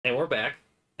And we're back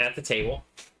at the table.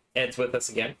 Ed's with us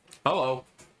again. Hello.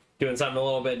 Doing something a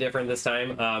little bit different this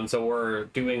time. So we're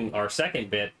doing our second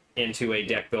bit into a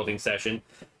deck building session.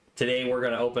 Today we're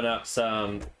going to open up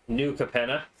some new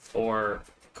Capenna, or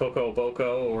Coco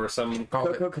Boco, or some...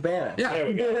 Coco Capenna. Yeah. There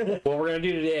we go. What we're going to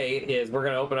do today is we're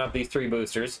going to open up these 3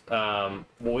 boosters. I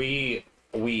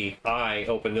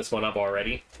opened this one up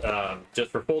already.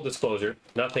 Just for full disclosure,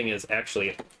 nothing is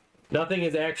actually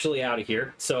out of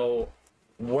here. So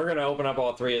we're going to open up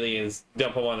all 3 of these,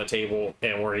 dump them on the table,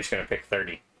 and we're each going to pick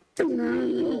 30.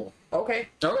 Okay.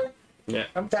 Okay. Yeah.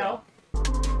 I'm down.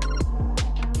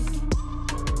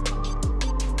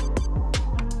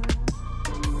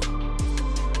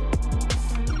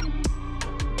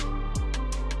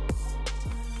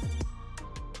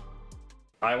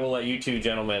 I will let you 2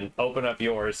 gentlemen open up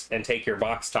yours and take your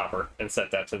box topper and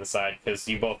set that to the side, because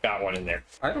you both got one in there.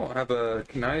 I don't have a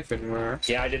knife anywhere.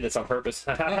 Yeah, I did this on purpose.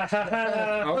 I'll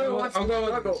go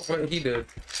with what he did.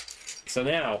 So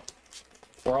now,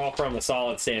 we're all from a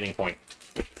solid standing point.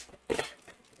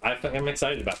 I'm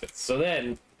excited about this. So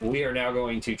then, we are now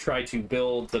going to try to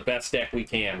build the best deck we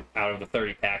can out of the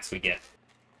 30 packs we get.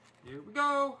 Here we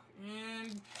go.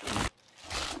 And...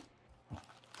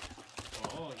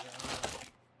 oh, yeah.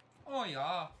 Oh,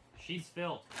 yeah. She's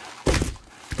filled.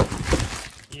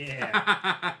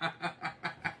 Yeah.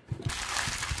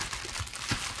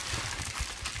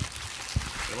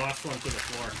 We lost one to the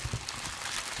floor.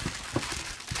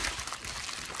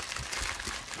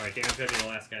 Alright, Dan's gonna be the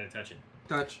last guy to touch it.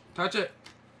 Touch it.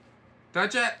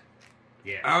 Touch it.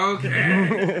 Yeah.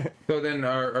 Okay. So then,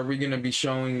 are we gonna be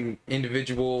showing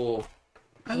individual?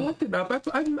 I looked it up. I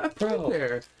put it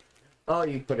there. Oh,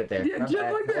 you put it there. Yeah, just like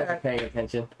I wasn't that. paying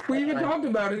attention. We even talked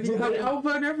about it. You have alpha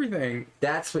and everything.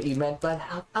 That's what you meant by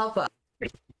alpha.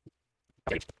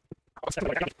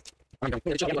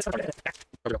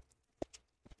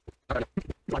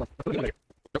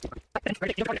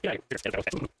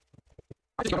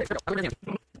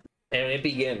 And it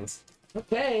begins.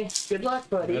 Okay. Good luck,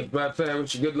 I was buddy. about to say, I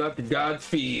wish you good luck to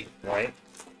Godspeed. Right?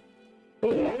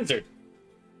 Oh, wizard.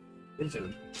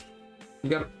 Wizard. You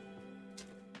got.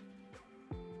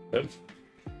 Oops.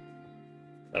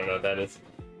 I don't know what that is.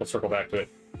 We'll circle back to it.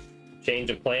 Change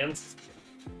of plans.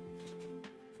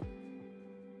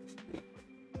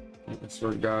 I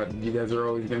swear to God, you guys are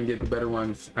always gonna get the better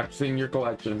ones after seeing your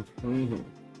collection. I'm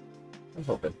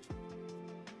hoping.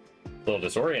 A little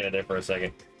disoriented there for a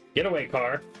second. Getaway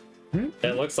car.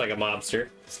 That looks like a mobster.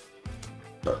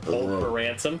 Hold for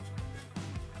ransom.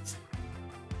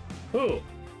 Ooh.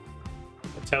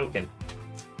 A token.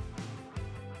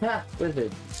 Ha!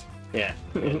 Wizard. Yeah.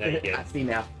 And there you I go. see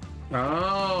now.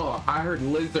 Oh, I heard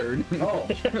lizard. Oh.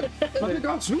 I think,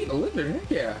 oh, sweet, a lizard. Heck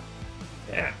yeah.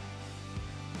 Yeah.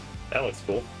 That looks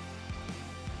cool.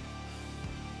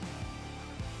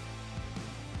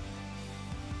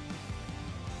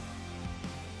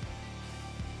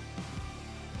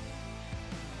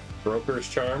 Broker's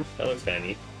Charm. That looks kind of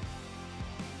neat.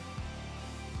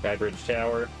 Skybridge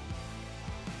Tower.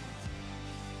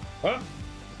 Oh!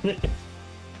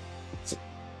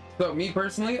 So me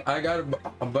personally, I got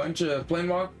a bunch of plane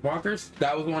walkers.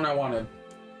 That was the one I wanted.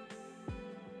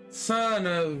 Son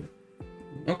of.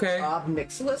 Okay.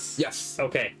 Obnixilis? Yes.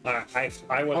 Okay. I wasn't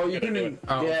Oh, you gonna do couldn't. it.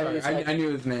 Oh, Yeah, sorry. it's like- I knew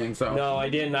his name. So. No, I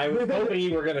didn't. I was hoping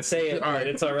you were gonna say it, All but right.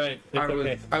 it's alright. It's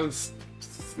okay. I was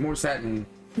more satin.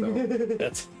 So.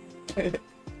 That's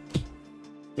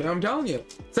Yeah, I'm telling you.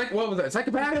 What was that?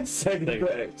 Psychopath? Second Second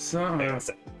pick. So, hang on a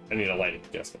sec. I need a lighting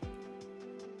adjustment.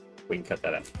 We can cut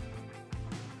that out.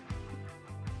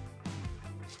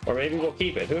 Or maybe we'll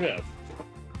keep it. Who knows?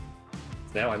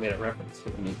 Now I made a reference.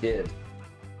 You did.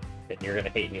 And you're gonna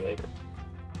hate me later.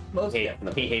 Most He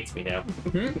definitely. hates me now.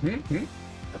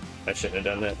 I shouldn't have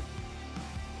done that.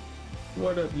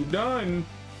 What have you done?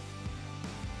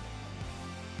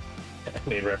 I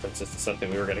made references to something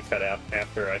we were gonna cut out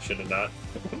after I should have not.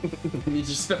 You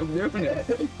just stop doing it.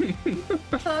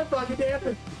 I fucking damn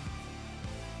it.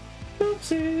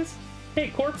 Oopsies. Hey,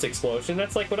 corpse explosion.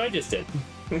 That's like what I just did.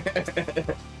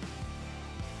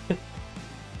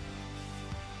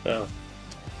 Oh,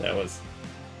 that was.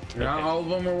 Not all of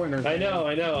them are winners. I know.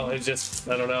 It's just,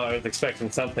 I don't know. I was expecting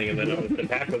something, and then the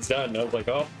pack was done. And I was like,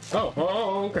 oh,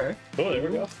 Okay. oh, there we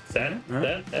go. Set.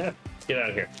 Alright. Let's get out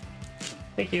of here.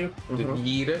 Thank you. Did you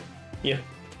eat it? Yeah.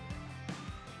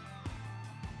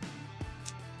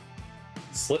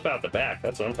 Slip out the back.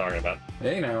 That's what I'm talking about.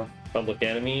 Hey now. Public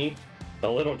enemy. A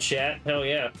little chat. Hell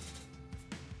yeah.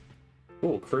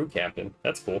 Ooh, crew captain.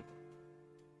 That's cool.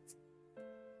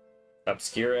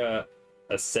 Obscura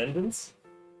Ascendance?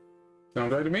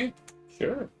 Sounds right to me.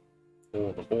 Sure.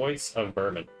 Ooh, the voice of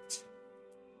Vermin.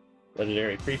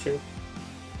 Legendary creature.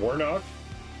 Warnock.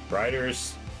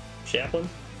 Rider's Chaplain.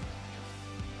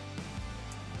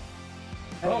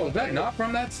 Oh, is that not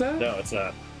from that set? No, it's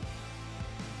not.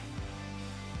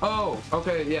 Oh,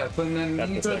 okay, yeah. So then Got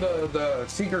these the are the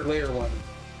secret layer ones.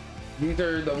 These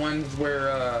are the ones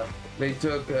where they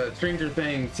took Stranger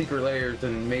Things secret layers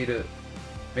and made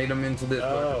them into this. So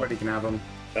Oh. everybody can have them.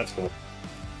 That's cool.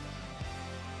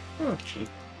 Oh.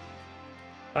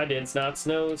 I did snot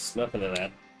snows. Nothing of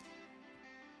that.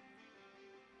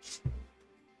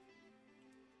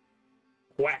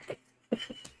 Whack.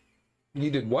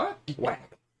 You did what? Whack.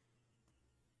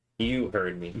 You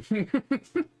heard me.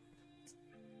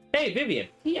 Hey, Vivian.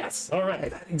 Yes. All right.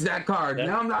 That exact card. Yeah.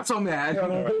 Now I'm not so mad.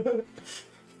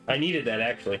 I needed that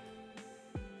actually,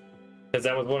 because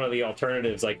that was one of the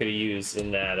alternatives I could have used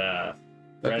in that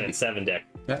Ren and 7 deck.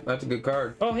 Yeah, that's a good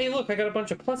card. Oh, hey, look! I got a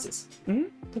bunch of pluses. Mm-hmm.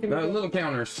 Look at me go. Little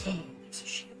counters. Piece of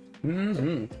shit.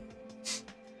 Mm-hmm.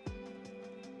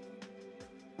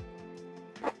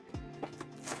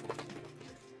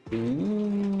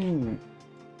 Ooh.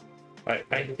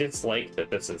 I dislike that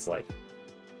this is like,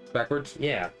 Backwards.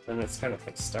 yeah, and it's kind of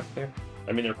like stuck there.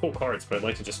 I mean, they're cool cards, but I'd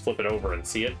like to just flip it over and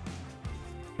see it.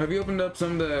 Have you opened up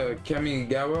some of the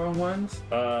Kamigawa ones?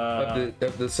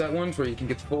 Of the set ones where you can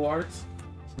get the full arts?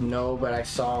 No, but I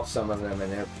saw some of them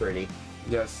and they're pretty.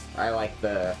 Yes. I like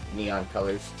the neon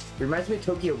colors. Reminds me of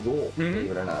Tokyo Ghoul,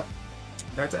 believe it or not.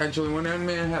 That's actually one anime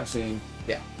I have seen.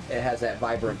 Yeah, it has that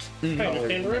vibrant I colors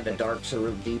understand and the reference. dark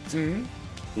cerulean deeps.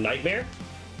 Mm-hmm. Nightmare.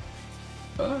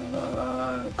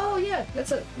 Oh yeah,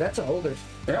 that's a holder's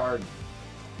Yeah. card.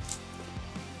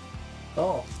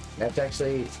 Oh, that's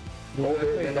actually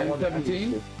older than the one that I used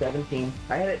 17? to. 17.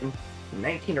 I had it in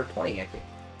 19 or 20, I think.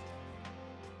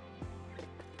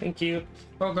 Thank you.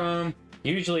 Welcome.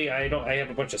 Usually I have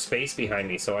a bunch of space behind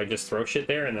me, so I just throw shit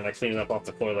there and then I clean it up off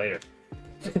the floor later.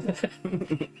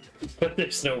 But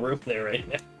there's no room there right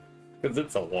now because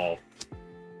it's a wall.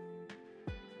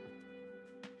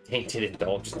 Tainted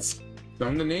Indulgence. Some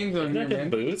of the names on Isn't here,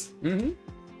 that man. just booze? Mm-hmm.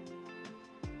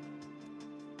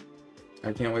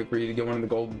 I can't wait for you to get one of the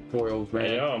gold foils, I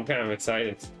man. know, I'm kind of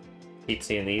excited. Keep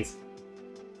seeing these.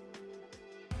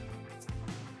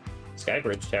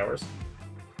 Skybridge Towers.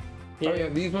 Oh yeah,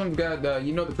 these ones got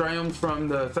you know the triumphs from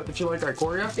the set that you like,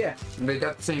 Ikoria? Yeah. They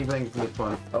got the same things as this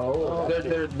one. Oh,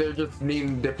 They're just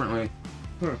named differently.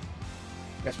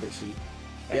 that's pretty sweet.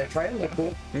 Yeah, try them. They're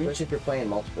cool, especially if you're playing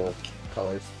multiple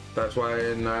colors. That's why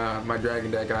in my dragon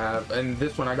deck I have, and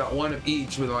this one I got one of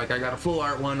each. With like I got a full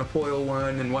art one, a foil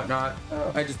one, and whatnot.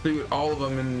 Oh. I just threw all of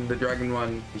them in the dragon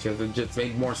one because it just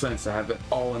made more sense to have it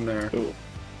all in there. Ooh.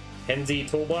 Henzi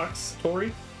Toolbox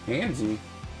Tori? Handsy,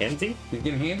 Henzi? you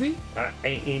getting handsy?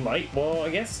 He might. Well, I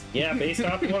guess. Yeah, based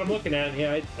off of what I'm looking at,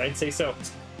 yeah, I'd say so.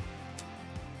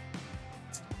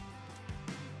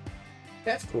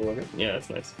 That's cool of it. Yeah, that's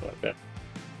nice. I like that.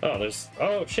 Oh, there's.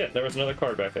 Oh, shit. There was another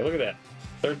card back there. Look at that.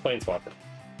 Third Planeswalker.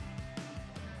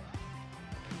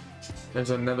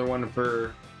 There's another one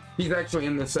for. He's actually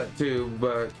in this set too,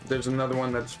 but there's another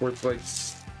one that's worth like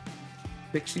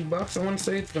 $60. I want to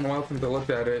say it's been a while since I looked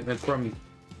at it, and it's from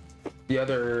the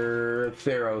other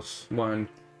Theros one.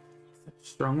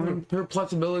 Strong one. Her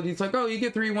plus ability. It's like, oh, you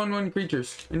get 3 1/1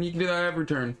 creatures, and you can do that every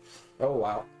turn. Oh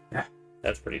wow,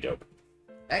 That's pretty dope.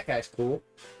 that guy's cool.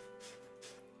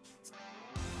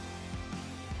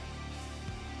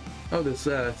 Oh, this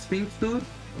Sphinx dude.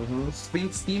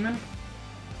 Sphinx demon.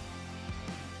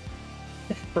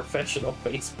 Professional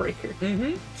face breaker.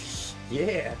 Mm-hmm.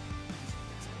 Yeah.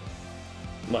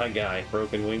 My guy.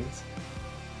 Broken Wings.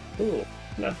 Ooh,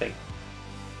 nothing.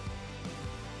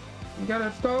 You got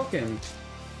a token.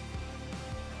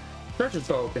 Treasure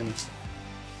token.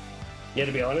 Yeah,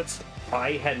 to be honest,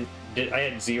 I had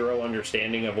zero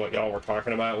understanding of what y'all were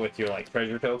talking about with your like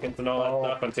treasure tokens and all that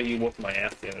stuff until you whooped my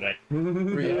ass the other night.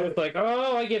 I was like,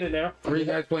 oh, I get it now. Were you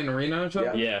guys playing arena or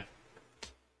something? Yeah.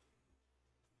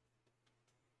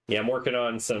 Yeah, I'm working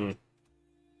on some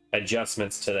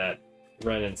adjustments to that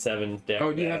Ren and 7 deck.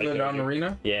 Oh, do you have that I it showed on you.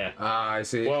 arena? Yeah. Ah, I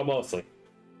see. Well, mostly.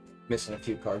 Missing a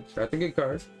few cards. That's a good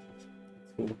card.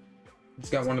 Cool. It's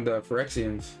got one of the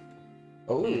Phyrexians.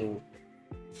 Oh,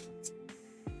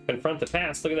 Confront the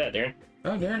past. Look at that, Darren.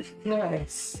 Oh, Darren.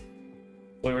 nice.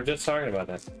 We were just talking about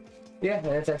that. Yeah, and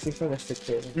that's actually from the stick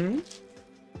table. Mm-hmm.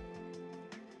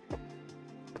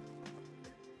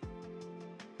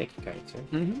 Thank you, guys.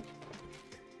 Mm-hmm.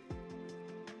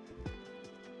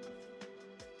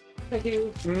 Thank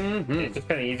you. Mm-hmm. It's just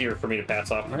kind of easier for me to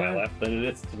pass off to my Alright. left than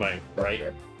it is to my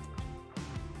right.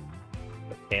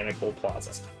 Botanical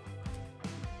Plaza.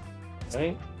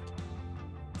 Right?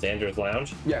 Xander's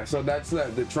Lounge. Yeah, so that's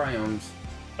the triumphs.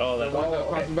 Oh, The that one Oh, I'm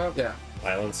okay. talking about? Yeah.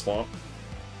 Island Swamp.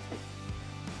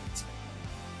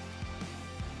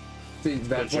 See,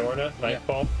 that's one, Bajorna,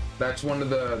 Nightfall. that's one of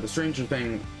the Stranger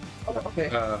Thing. Oh, okay.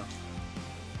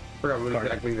 Forgot what Card.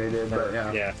 exactly they did, but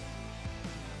yeah. Yeah.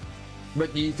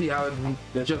 But you see how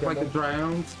it's just like the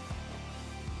Dryones?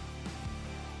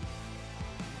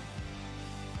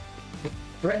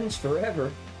 Friends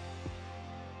forever.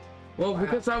 Well, Wow.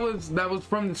 because that was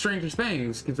from the Stranger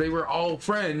Things, because they were all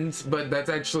friends, but that's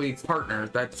actually partners.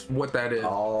 That's what that is.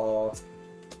 Oh,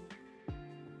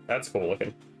 That's cool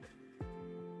looking.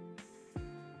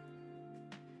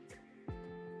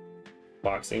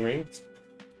 Boxing ring.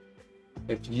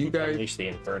 If you guys Unleash the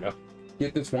Inferno.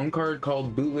 get this one card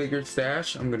called Bootlegger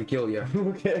Stash, I'm gonna kill you.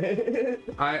 okay.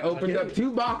 I opened up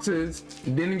 2 boxes,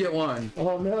 didn't get one.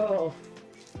 Oh no.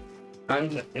 I'm,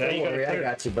 Yeah, Don't you worry, I gotta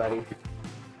got you, buddy.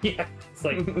 Yeah, it's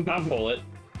like, I'll pull it.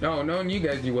 no, knowing you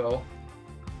guys, you will.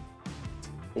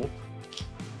 Cool.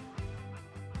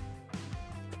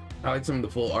 I like some of the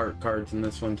full art cards in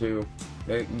this one too.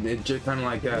 It just kind of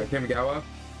like Kamigawa.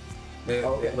 It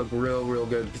Okay. look real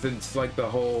good because it's like the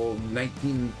whole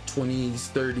 1920s,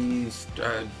 30s.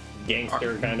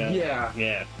 Gangster kind of. Yeah.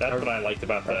 Yeah, that's what I liked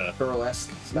about the.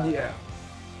 Burlesque style. Yeah.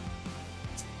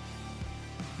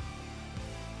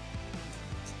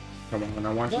 Come on,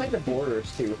 I want I you. like the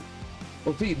borders too.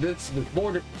 Well, see, this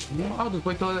border. I'll just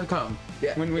wait till it comes.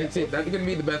 Yeah. When we yeah. see it, that's gonna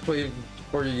be the best way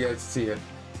for you guys to see it.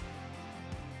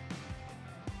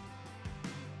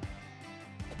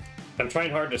 I'm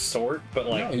trying hard to sort, but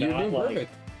like No, you're not doing like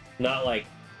perfect. not like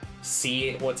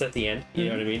see what's at the end. You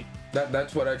know what I mean?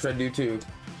 That's what I try to do too.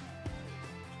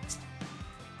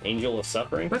 Angel of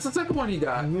Suffering. That's the second one you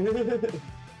got.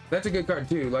 That's a good card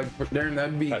too. Like Darren,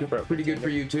 that'd be Cutthroat pretty good for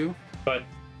you too. But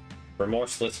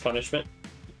Remorseless Punishment.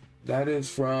 That is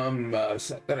from a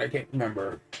set that I can't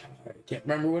remember. I can't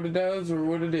remember what it does or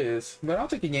what it is, but I'll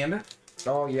take a gander.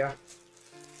 Oh yeah.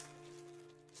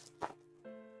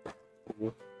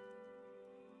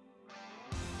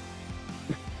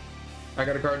 I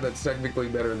got a card that's technically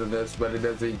better than this, but it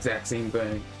does the exact same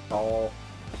thing. Oh,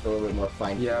 a little bit more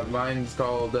fine. Yeah, mine's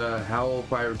called Howl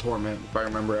Fire Torment, if I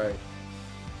remember right.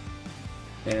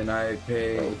 And I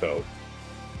pay Go.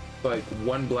 like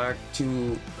 1 black,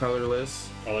 2 colorless,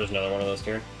 Oh, there's another one of those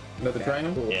here. another Yeah,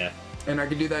 triumph. cool. And I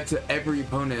can do that to every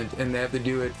opponent, and they have to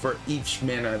do it for each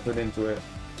mana I put into it.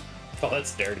 Oh,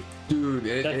 that's dirty. Dude,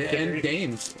 it That's ends dirty.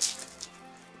 games.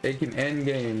 It can end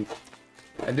games.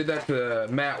 I did that to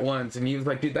Matt once, and he was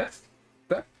like, "Dude, that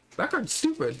card's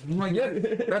stupid." I'm like, "Yeah,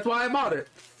 that's why I bought it."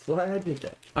 Why I did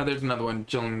that? Oh, there's another one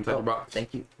chilling inside your box.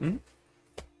 Thank you.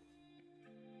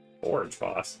 Orange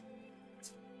Boss.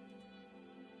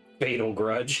 Fatal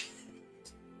Grudge.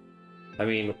 I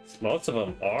mean, most of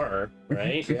them are,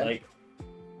 right? Yeah. Like,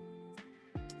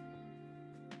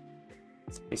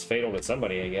 he's fatal to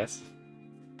somebody, I guess.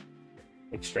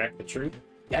 Extract the truth.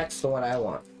 That's the one I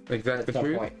want. Exact the That's my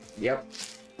truth. point. Yep.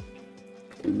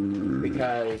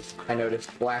 Because I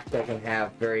noticed black doesn't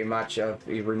have very much of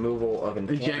the removal of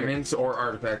enchantments. Enchantments or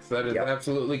artifacts. That is Yep.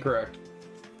 absolutely correct.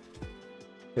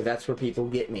 Because that's where people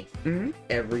get me Mm-hmm.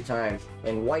 every time.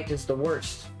 And white is the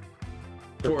worst.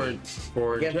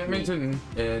 For Get enchantments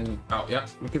and oh yeah,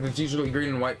 because it's usually green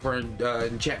and white for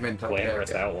enchantment. type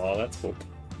Glamorous deck. Outlaw, that's cool.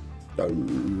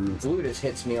 Blue just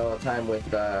hits me all the time with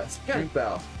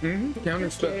Counterspell.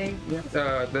 Counterspell. kidding.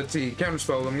 Yeah. Let's see.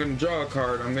 Counterspell. I'm gonna draw a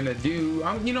card. I'm gonna do.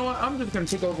 You know what? I'm just gonna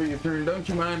take over your turn. Don't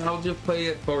you mind? I'll just play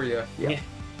it for you. Yeah.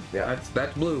 Yeah.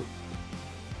 That's blue.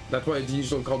 That's why it's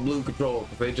usually called blue control,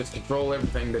 because they just control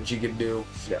everything that you can do.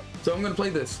 Yeah. So I'm gonna play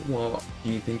this. Well,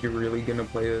 do you think you're really gonna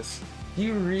play this? Do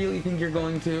you really think you're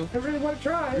going to? I really want to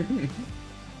try.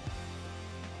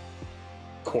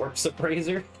 Corpse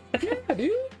Appraiser. Yeah,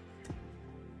 dude.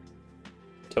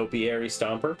 Topiary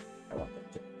Stomper. I want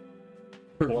that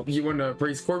too. Corpse. You want to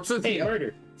praise corpses? Hey, Yeah.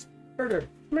 murder. Murder.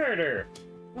 Murder.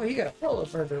 Oh, you got a full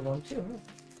of murder one too.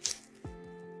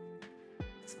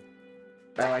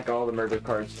 Huh? I like all the murder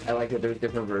cards. I like that there's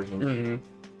different versions. Mm-hmm.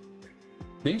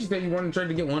 Didn't you say you want to try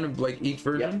to get one of like each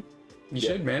version? You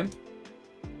Yep. should, man.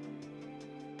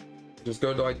 Just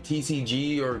go to like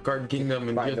TCG or Card Kingdom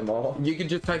and Find just, them all. you can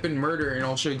just type in murder and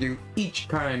I'll show you each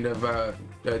kind of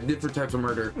different types of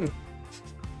murder.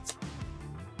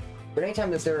 But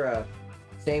anytime that they're a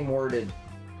same worded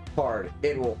card,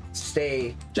 it will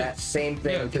stay that same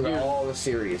thing Yeah, 'cause throughout you're- all the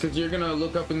series. Because you're gonna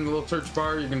look up in the little search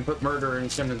bar, you can put murder and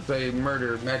it's gonna say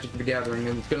murder, Magic the Gathering,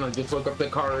 and it's gonna just look up the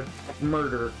card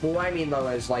murder. Well, what I mean though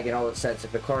is like in all the sets,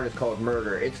 if the card is called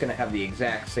murder, it's gonna have the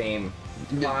exact same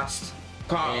cost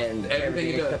and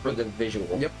everything it does. except for the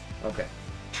visual. Yep. Okay.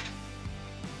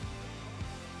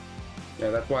 Yeah,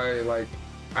 that's why like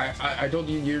I told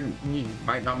you you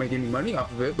might not make any money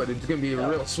off of it, but it's gonna be a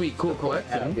real sweet, cool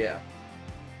collection. Yeah,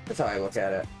 that's how I look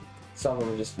at it. Some of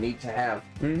them just need to have.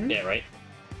 Yeah, right.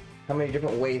 How many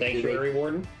different ways do Sanctuary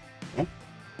Warden. they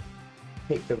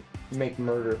take to make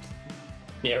murder?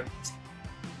 Yeah.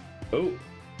 Oh,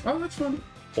 That's fun.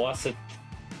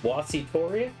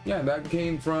 Wasitoria? Yeah, that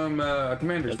came from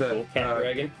Commander's That's cool. deck. Cat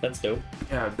Dragon. That's dope.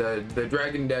 Yeah, the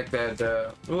dragon deck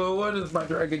that well, what is my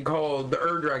dragon called?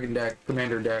 The Dragon deck,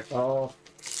 Commander deck. Oh,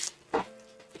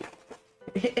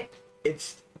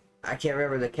 it's I can't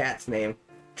remember the cat's name.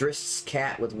 Drist's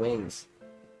cat with wings.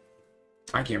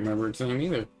 I can't remember its name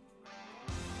either.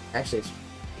 Actually,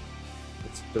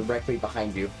 it's directly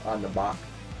behind you on the block.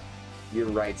 Your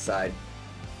right side.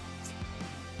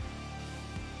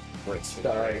 Wait,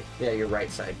 sorry. Yeah, your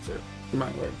right side, sir. My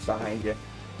words. Behind you.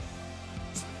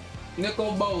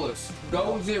 Nicol Bolas,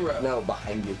 go 0. No,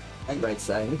 behind you. Right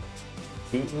side.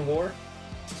 Putin War?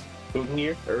 Putin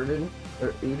Year? Erden?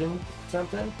 Or Uden?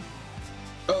 Something?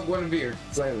 Oh, Guinevere.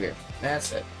 Guinevere.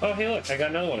 That's it. Oh, hey, look, I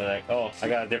got another one of that. Oh, I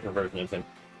got a different version of him.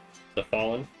 The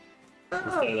Fallen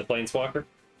instead of the Planeswalker.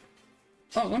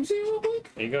 Oh, let me see real quick.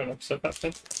 There you go, next up,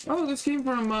 thing. Oh, this came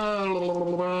from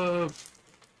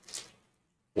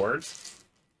Words?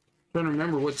 trying to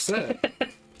remember what set.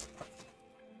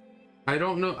 I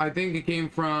don't know. I think it came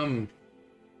from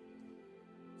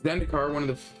Zendikar, one of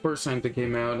the first times it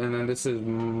came out, and then this is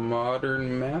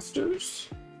Modern Masters.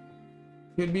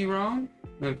 Could be wrong.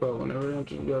 And whenever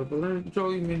you learn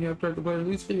control, you may have tried to play at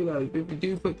least 3 lives. If you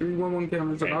do, put 3/1/1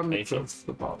 counters on objects of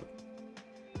the bottom.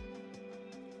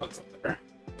 What's up there?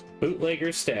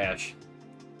 Bootlegger's Stash.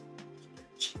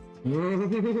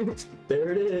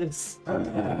 There it is.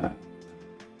 I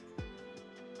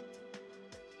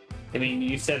mean,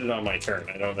 you said it on my turn.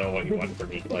 I don't know what you want from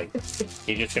me. Like,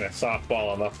 you're just gonna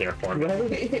softball him up there for me.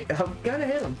 Right? I'm gonna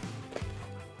hit him.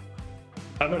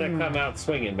 I'm gonna come out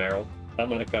swinging, Meryl. I'm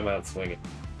gonna come out swinging.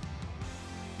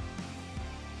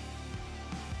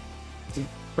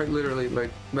 Quite literally, like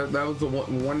that was the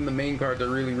one of the main cards I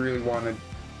really wanted.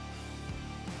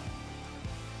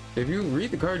 If you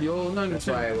read the card, you'll understand. That's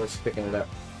why I was picking it up.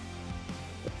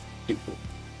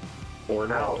 Or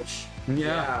no. Ouch.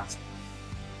 Yeah.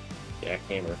 Yeah,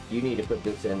 Camer. You need to put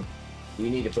this in. You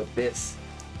need to put this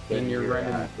In your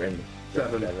Rendon Rendon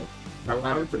 7. I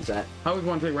 100%. always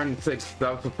want to say Rendon 6.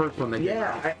 That was the first one they gave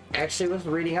Yeah, out. I actually was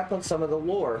reading up on some of the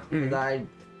lore. And I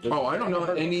don't know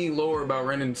any lore about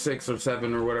Rendon 6 or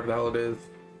 7 or whatever the hell it is.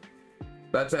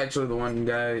 That's actually the one of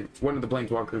the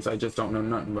Planeswalkers I just don't know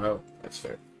nothing about. That's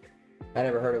fair. I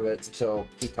never heard of it until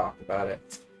he talked about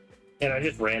it. And I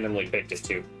just randomly picked it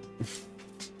too.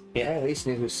 Yeah, I at least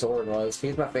knew who Sword was.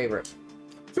 He's my favorite.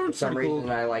 For some reason,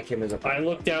 I like him as a. I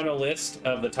looked down a list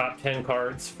of the top 10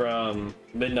 cards from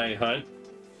Midnight Hunt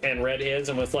and read his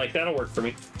and was like, that'll work for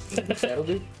me. That'll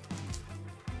do.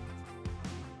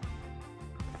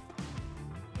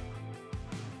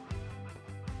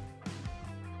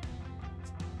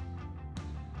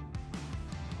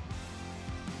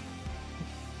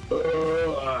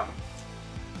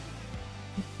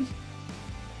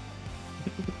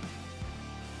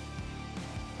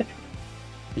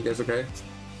 You guys okay?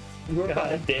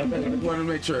 God damn I it. just wanted to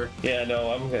make sure. Yeah,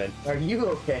 no, I'm good. Are you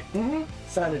okay?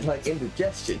 Sounded like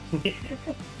indigestion.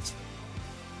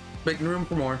 Making room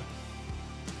for more.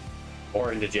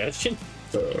 Or indigestion.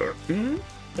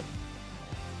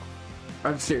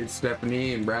 I've scared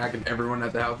Stephanie and Bragg and everyone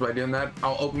at the house by doing that.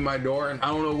 I'll open my door and I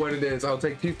don't know what it is. I'll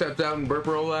take 2 steps out and burp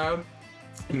real loud.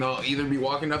 And they'll either be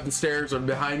walking up the stairs or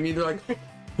behind me. They're like,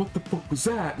 what the fuck was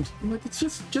that? I'm like, it's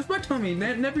just my tummy.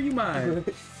 Never you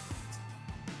mind.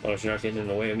 Oh, you're not getting in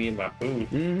the way of me and my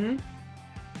food.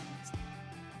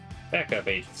 Back up,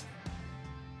 agents.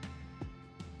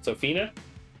 Sophina?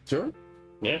 Sure.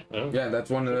 Yeah. Oh. Yeah, that's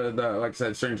one of the like I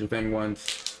said, Stranger Thing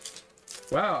ones.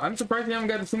 Wow, I'm surprised you haven't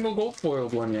got a single gold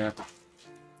foiled one yet.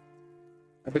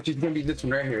 I bet you it's gonna be this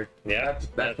one right here. Yeah.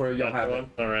 That's where you'll have it.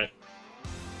 All right.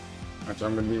 Actually,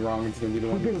 I'm gonna be wrong. It's gonna be the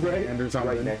one Right. or something.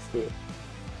 Right next to it.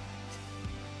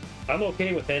 I'm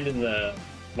okay with ending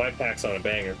my packs on a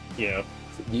banger. You know.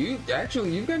 You've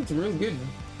gotten some real good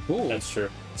pools. That's true.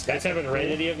 Guys haven't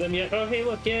read any of them yet. Oh, hey,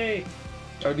 look, yay!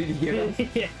 Oh, did you get them?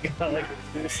 Yeah, got like.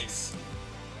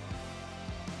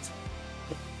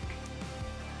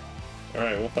 All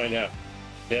right, we'll find out.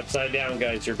 The upside down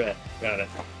guys, your bet. Got it.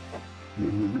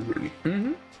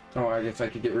 Oh, I guess I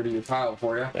could get rid of your pile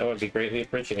for you. That would be greatly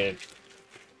appreciated.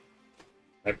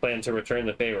 I plan to return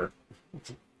the favor.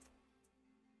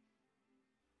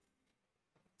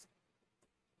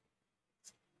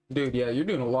 Dude, yeah, you're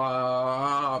doing a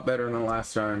lot better than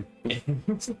last time.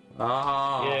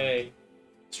 Yay!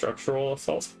 Structural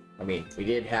assault. I mean, we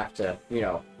did have to, you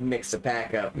know, mix the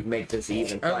pack up and make this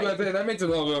even I was fight. about to say, that makes it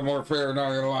a little bit more fair, not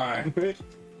gonna lie.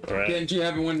 All right. Can't you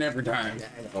have it win every time?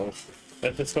 I know.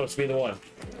 That's supposed to be the one.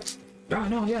 Oh,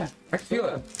 no, yeah. I can feel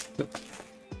it.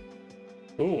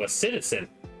 Ooh, a citizen.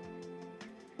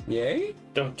 Yay?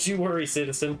 Don't you worry,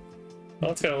 citizen.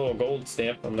 Oh, it's got a little gold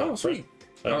stamp. I'm not. Oh, sweet.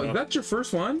 I don't Oh, is know. that your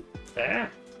first one? Ah.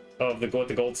 Oh, with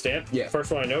the gold stamp. Yeah.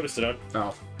 First one I noticed it on.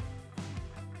 Oh.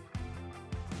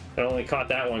 I only caught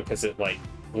that one because it like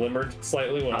glimmered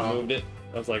slightly when I Oh. moved it.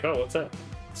 I was like, oh, what's that?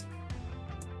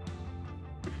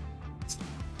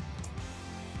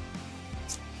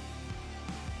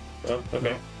 Oh,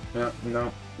 okay. No,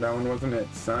 no, that one wasn't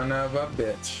it. Son of a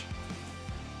bitch.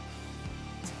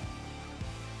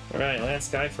 All right,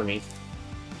 last guy for me.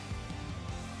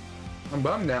 I'm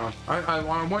bummed now. I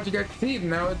want you guys to see it, and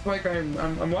now it's like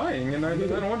I'm lying, and I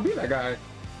don't want to be that guy.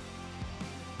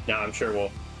 No, I'm sure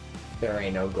There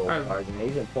ain't no gold Oh. cards, and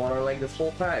he's been pulling our leg this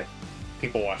whole time.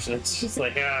 people watching it's just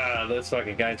like, those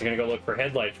fucking guys are gonna go look for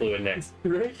headlight fluid next.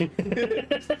 Right?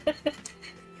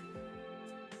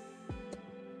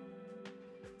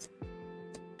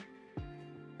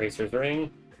 Racer's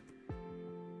ring.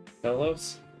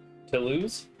 Toulouse.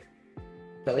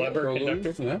 Clever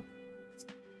conductor. Yeah.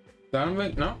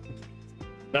 Donovan? No,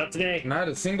 Not today. not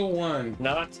a single one.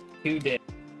 Not today.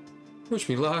 Wish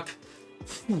me luck.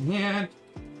 Man.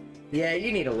 Yeah,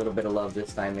 you need a little bit of love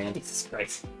this time, man. Jesus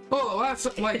Christ. Oh,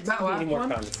 last like that Any last more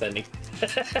one. condescending.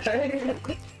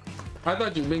 I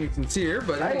thought you were being sincere,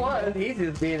 but I was. He's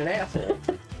just being an asshole.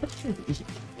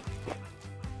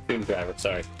 Doom driver,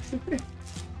 sorry.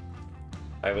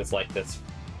 I was like this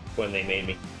when they made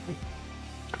me.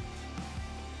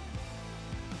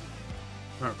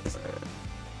 Okay.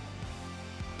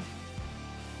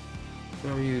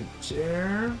 So you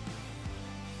dare?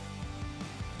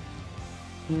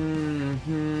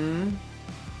 Mm-hmm.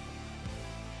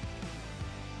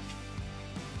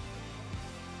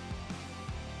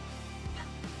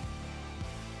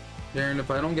 Darren,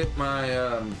 if I don't get my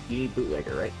You need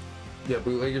bootlegger, right? yeah,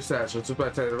 bootlegger sash, that's what I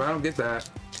tell you. If I don't get that,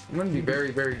 I'm gonna be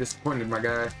very, very disappointed, my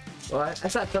guy. Well, I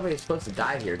thought somebody was supposed to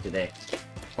die here today.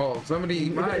 Oh, somebody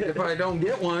might if I don't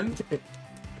get one.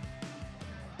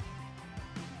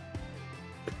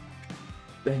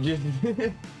 I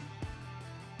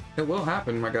It will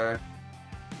happen, my guy.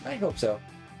 hope so.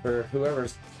 For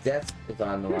whoever's death is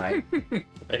on the line.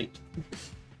 Right.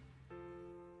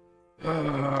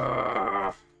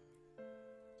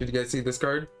 Did you guys see this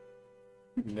card?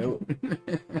 Nope.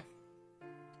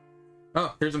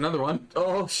 Oh, here's another one.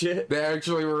 Oh shit. They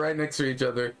actually were right next to each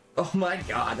other. Oh my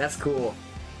god, that's cool.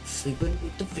 Sleeping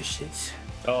with the fishes.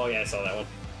 Oh yeah, I saw that one.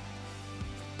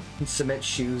 Cement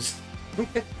shoes.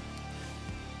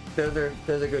 those are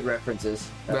good references.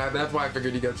 That's why I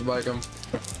figured you guys would like them.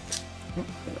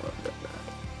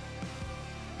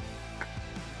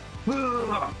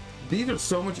 These are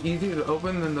so much easier to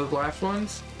open than those last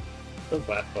ones. Those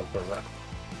last ones were rough.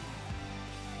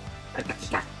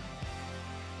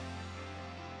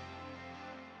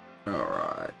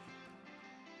 Alright.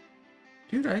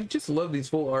 Dude, I just love these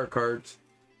full art cards.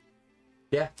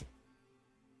 Yeah.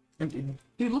 And,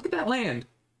 dude, look at that land.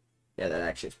 Yeah, that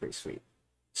actually is pretty sweet.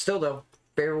 Still though,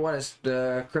 favorite one is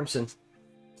the Crimson.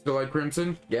 Still like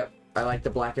Crimson? Yep. I like the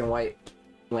black and white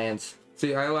lands.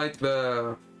 See, I like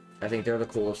the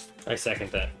coolest. I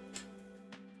second that.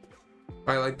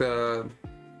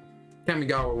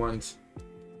 Kamigawa ones.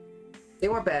 They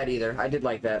weren't bad either. I did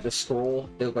like that. The scroll,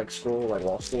 they look like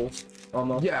wall scrolls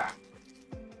almost. Yeah.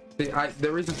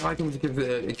 The reason I like them is because,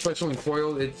 especially in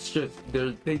foil, it's just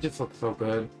they just look so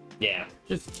good. Yeah.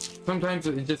 Just sometimes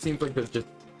it just seems like they're just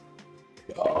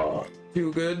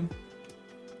too good.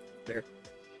 There.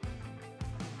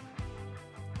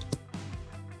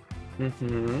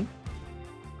 Mm-hmm.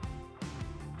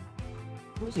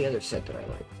 What was the other set that I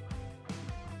liked?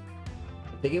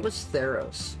 I think it was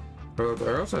Theros. Oh, the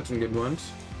Arrows had some good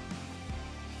ones.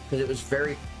 Because it was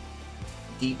very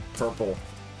deep purple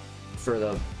for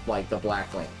the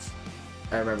black lands.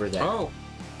 I remember that. Oh,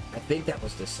 I think that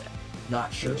was the set.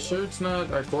 Not sure. you sure it's not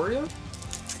Ikoria?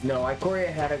 No, Ikoria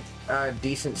had a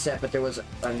decent set, but there was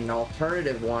an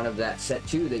alternative one of that set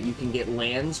too that you can get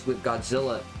lands with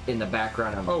Godzilla in the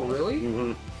background of. Oh, really?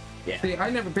 Mm-hmm. Yeah. See, I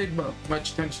never paid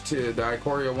much attention to the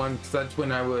Ikoria one because that's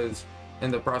when I was in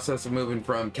the process of moving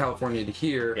from California to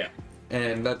here. Yeah.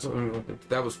 And that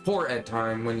was poor Ed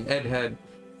time when Ed had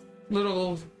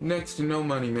little next to no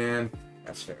money, man.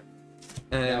 That's fair.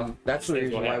 And Now, that's the That's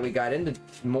reason what why happened. we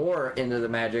got more into the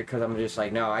Magic, because I'm just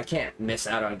like, no, I can't miss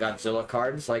out on Godzilla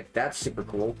cards. Like, that's super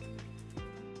cool.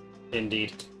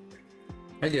 Indeed.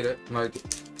 I get it. Like,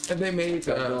 And they made.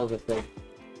 Godzilla's a thing.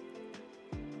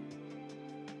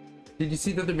 Did you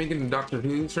see that they're making Doctor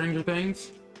Who Stranger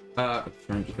Things?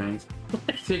 Stranger Things.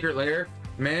 Secret Lair.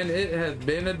 Man, it has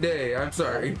been a day. I'm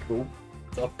sorry. Cool.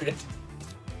 It's all good.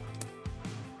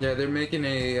 Yeah, they're making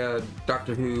a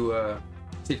Doctor Who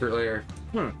Secret Lair.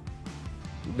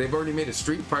 They've already made a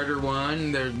Street Fighter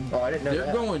one. I didn't know they're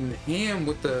that. going ham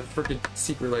with the freaking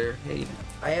Secret Lair. Hey.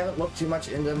 I haven't looked too much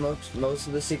into most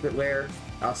of the Secret Lair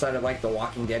outside of like the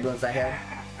Walking Dead ones I had.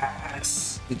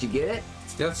 Yes. Did you get it?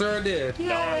 Yes, sir, I did.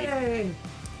 Yay!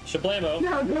 Shablamo.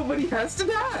 Now nobody has to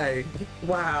die.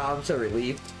 Wow, I'm so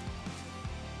relieved.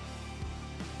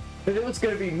 But it was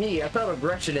gonna be me. I felt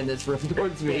aggression in this room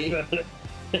towards me.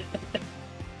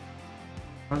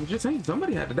 I'm just saying,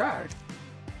 somebody had to die.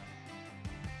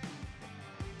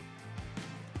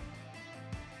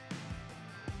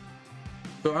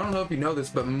 So I don't know if you know this,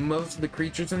 but most of the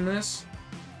creatures in this,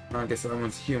 I guess that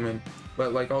one's human,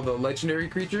 but like all the legendary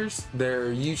creatures,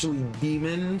 they're usually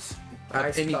demons I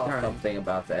at any saw time. something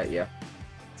about that, yeah.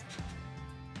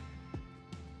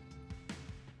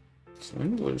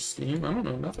 Swindler scheme? I don't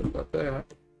know nothing about that.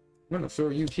 I'm gonna throw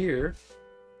you here.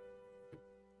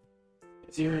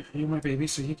 You're my baby,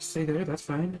 so you can stay there. That's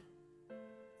fine.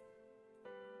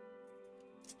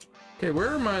 Okay, where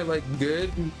are my like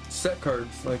good set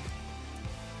cards? Like,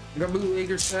 I got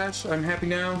bootlegger stash. I'm happy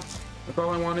now. That's all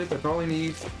I wanted. That's all I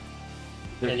need.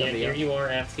 And yet here you are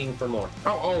asking for more.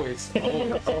 Oh, always.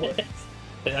 Always.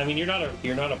 I mean, you're not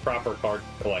a proper card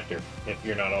collector if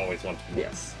you're not always wanting to.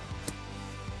 Yes.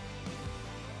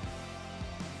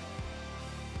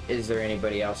 Is there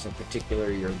anybody else in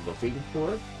particular you're looking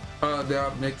for?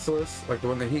 The Obnixilis, like the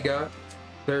one that he got.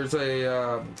 There's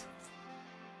a,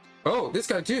 oh, this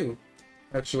guy too,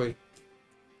 actually.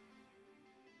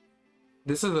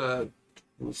 This is a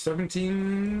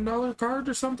 $17 card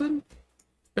or something.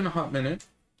 Been a hot minute.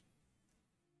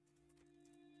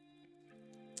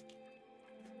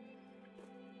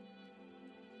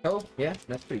 Oh, yeah,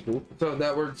 that's pretty cool. So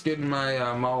that works good in my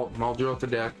Maldrota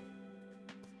deck.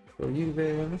 So you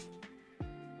there.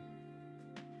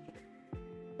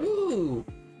 Ooh.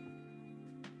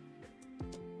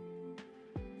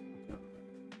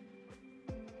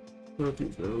 Look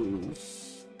at those.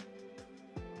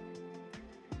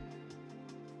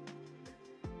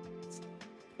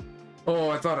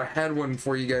 Oh, I thought I had one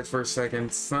for you guys for a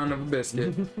second. Son of a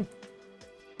biscuit.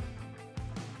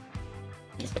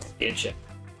 Itcha.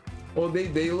 Well,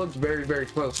 they looked very, very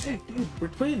close. Hey, dude, we're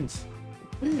twins.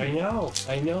 I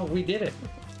know, we did it.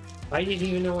 I didn't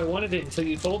even know I wanted it until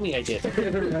you told me I did.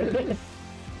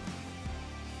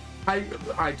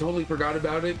 I totally forgot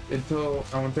about it until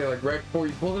I want to say like right before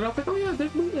you pulled it up. Like, oh yeah,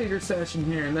 there's bootlegger session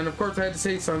here, and then of course I had to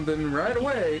say something right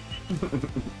away.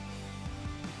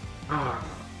 Ah.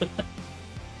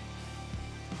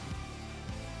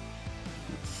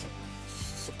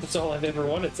 That's all I've ever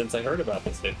wanted since I heard about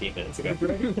this 15 minutes ago.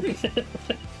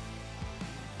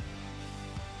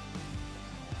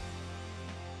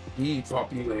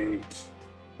 Depopulate.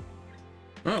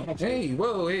 Oh, hey,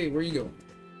 whoa, hey, where you going?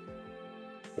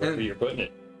 Wherever you're putting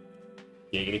it.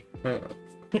 Giggity.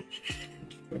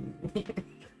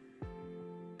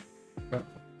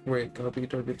 Wait, copy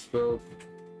target spell.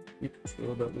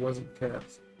 Spell that wasn't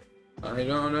cast. I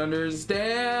don't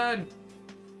understand.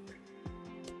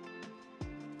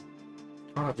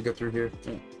 I'll have to go through here.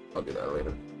 I'll do that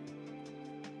later.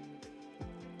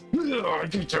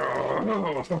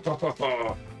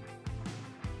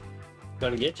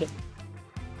 Gonna get you.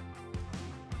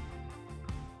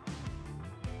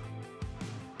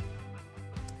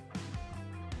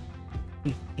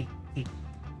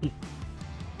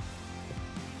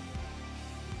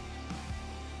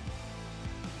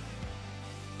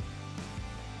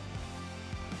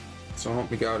 So help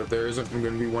me God, if there isn't going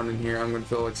to be one in here, I'm going to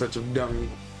feel like such a dummy.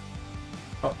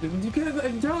 Oh, because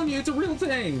I'm telling you, it's a real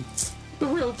thing. It's a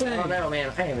real thing. Oh no, man,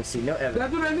 I haven't seen no evidence.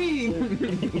 That's what I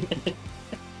mean.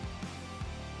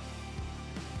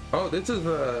 Oh, this is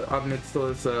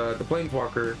Obnixilis, the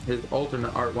Planeswalker, his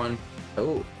alternate art one.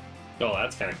 Oh. Oh,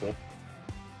 that's kind of cool.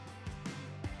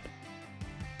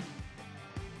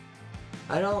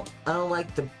 I don't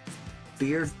like the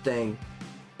beard thing.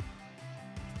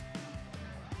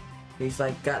 He's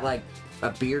like got like a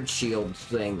beard shield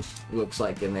thing, looks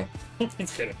like in there.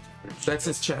 It's gonna. That's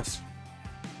his chest.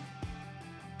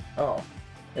 Oh.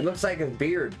 It looks like his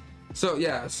beard. So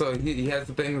yeah, so he has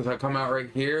the things that come out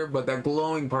right here, but that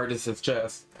glowing part is his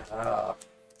chest. Oh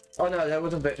no, that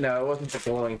wasn't it wasn't the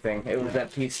glowing thing. It was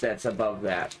that piece that's above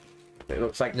that. It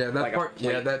looks like Yeah, that like part.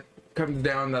 Yeah, that comes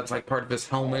down. That's like part of his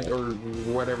helmet or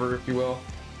whatever, if you will.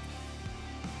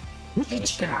 Oh, there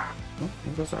goes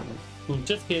that one.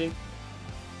 Just kidding.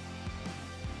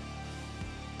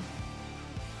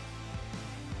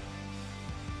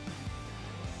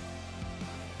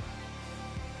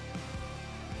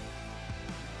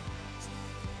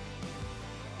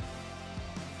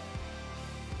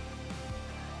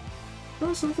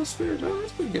 Oh, Silver Spirit. Oh,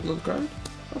 that's a pretty good little card.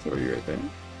 I'll throw you right there.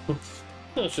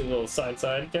 That's a little side,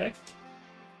 okay?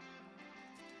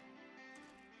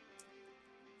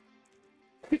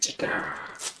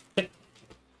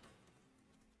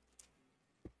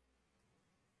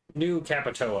 New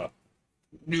Capitoa.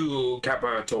 New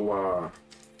Capitoa.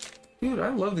 Dude, I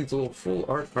love these little full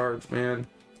art cards, man.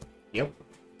 Yep.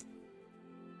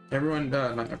 Everyone,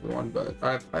 not everyone, but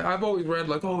I've always read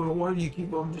like, oh, why do you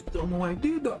keep them just throwing away?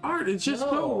 Dude, the art is just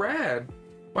so rad.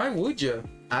 Why would you?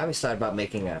 I always thought about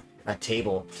making a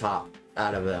tabletop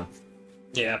out of them.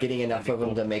 Yeah. Getting enough of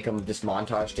them to make them just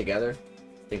montage together.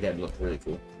 I think that'd look really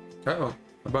cool. Uh-oh.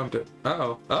 I bumped it.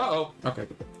 Uh-oh. Uh-oh. Okay.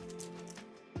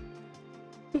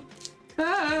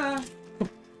 Ah.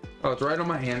 Oh, it's right on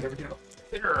my hand. There we go.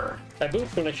 There. I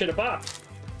booped when I should have bought.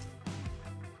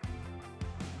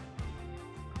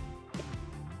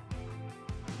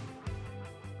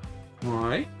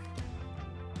 Alright.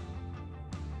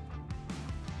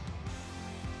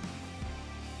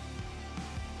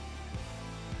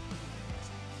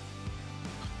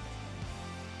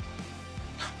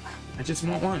 I just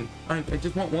want one. I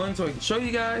just want one so I can show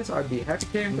you guys. I'd be a happy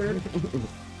camper.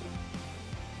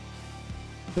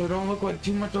 So it don't look like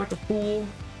too much like a fool.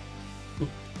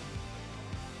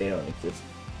 They don't exist.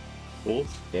 Fools?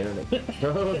 They don't exist.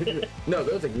 No,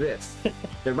 those exist.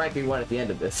 There might be one at the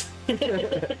end of this.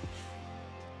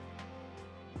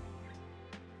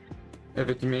 If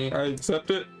it's me, I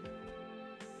accept it.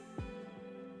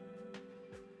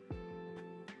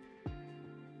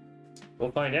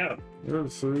 We'll find out. There are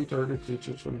 3 target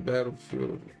features from the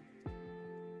battlefield.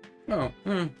 Oh,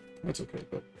 that's okay,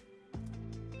 but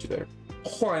you there.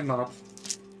 Why not?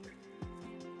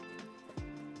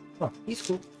 Oh, he's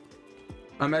cool.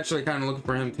 I'm actually kind of looking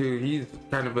for him too. He's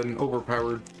kind of an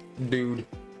overpowered dude.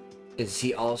 Is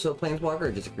he also a planeswalker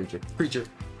or just a creature? Creature.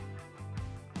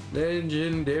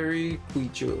 Legendary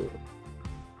creature.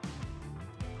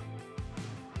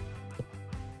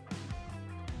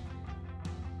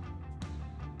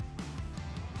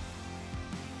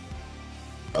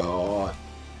 Oh.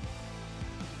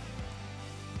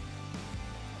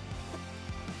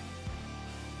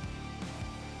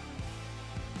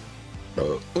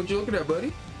 What you looking at,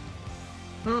 buddy?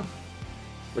 Huh.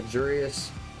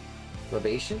 Luxurious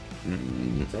libation?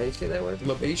 Is that how you say that word?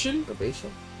 Libation?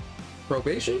 Libation?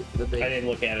 Probation? I didn't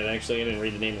look at it actually. I didn't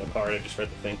read the name of the card. I just read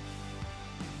the thing.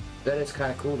 That is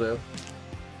kind of cool though.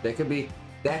 That could be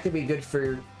good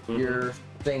for your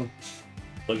thing.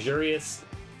 Luxurious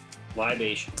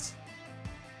libations.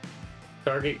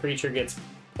 Target creature gets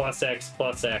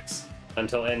 +X/+X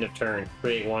until end of turn.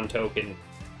 Create 1 token,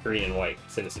 green and white,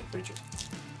 citizen creature.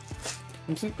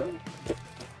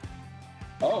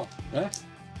 Oh, yeah.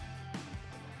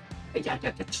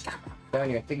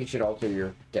 Down, I think you should alter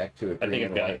your deck to a I green think I've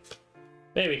and got white. it.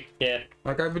 Maybe, yeah.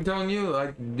 Like I've been telling you,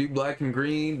 like do black and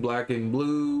green, black and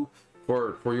blue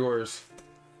for yours.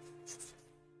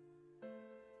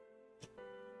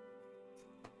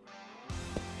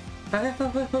 Hey.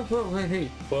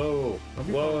 Whoa. Don't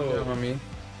be falling down Whoa. on me.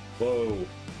 Whoa.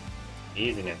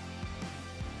 Easy now.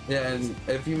 Yeah, and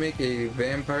if you make a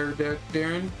vampire deck,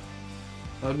 Darren,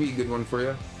 that'd be a good one for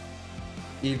you.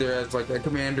 Either as like a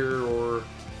commander or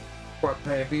what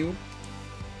have you,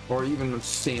 or even a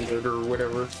standard or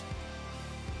whatever.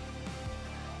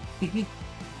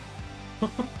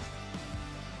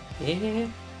 Yeah.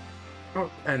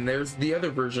 Oh, and there's the other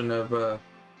version of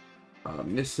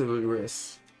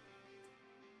Miscellaneous.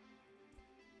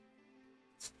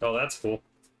 Oh, that's cool.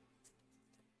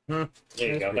 Hmm.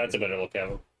 There you go. That's a better look at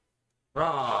him.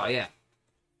 Oh, yeah.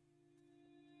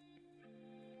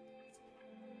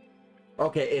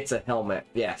 Okay, it's a helmet.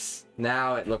 Yes.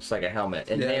 Now it looks like a helmet.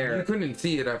 And Yeah, there you couldn't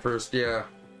see it at first. Yeah.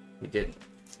 you didn't.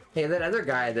 Hey, that other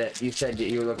guy that you said that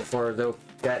you were looking for, though,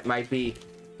 that might be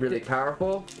really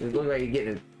powerful. It looked like you're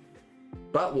getting his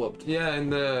butt whooped. Yeah,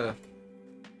 and the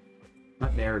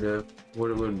not narrative.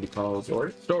 What would it be called?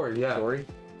 Story. Yeah. Story.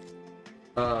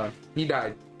 He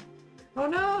died. Oh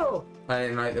no!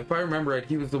 If I remember right,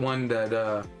 he was the one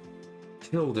that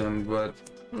killed him. But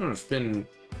I don't know, it's been.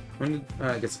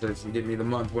 I guess it doesn't give me the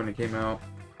month when it came out.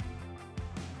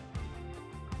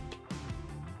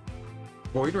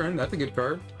 Voidrun, that's a good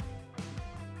card.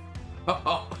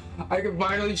 Oh, I can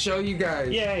finally show you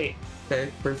guys. Yay!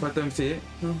 Okay, first let them see it.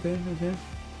 Okay.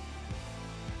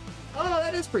 Oh,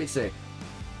 that is pretty sick.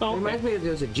 Oh, It reminds me of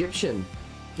those Egyptian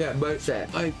Yeah, but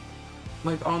Set. like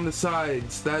on the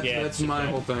sides. That's my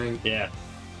whole thing. Yeah.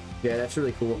 Yeah, that's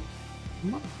really cool.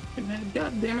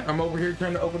 God damn it! I'm over here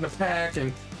trying to open the pack,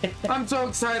 and I'm so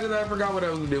excited that I forgot what I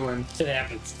was doing. It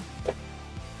happens.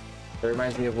 It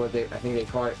reminds me of what I think they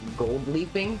call it gold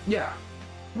leaping. Yeah.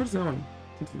 Where's that one?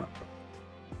 It's not.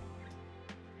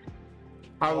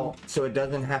 Oh, so it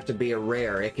doesn't have to be a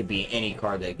rare. It could be any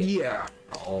card they get. Yeah.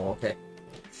 Oh, okay.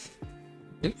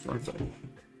 Oops, one second.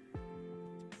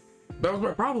 That was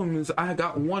my problem. Is I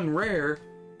got one rare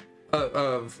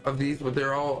of these, but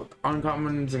they're all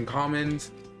uncommons and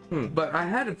commons. But I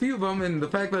had a few of them, and the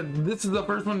fact that this is the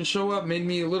first one to show up made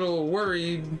me a little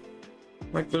worried.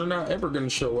 Like they're not ever gonna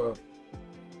show up.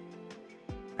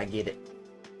 I get it.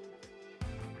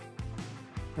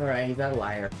 All right, he's not a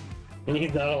liar.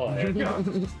 He's not a liar.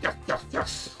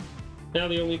 Yes. Now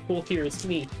the only cool tier is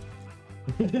me.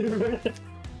 I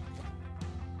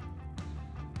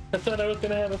thought I was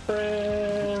gonna have a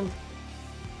friend.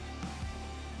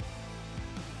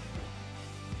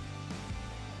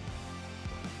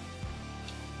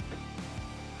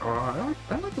 Oh,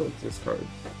 I like this card.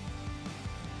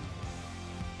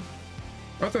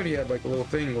 I thought he had like a little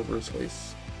thing over his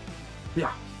face.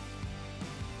 Yeah.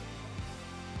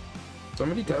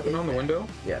 Somebody tapping on the window?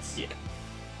 Yes. Yeah.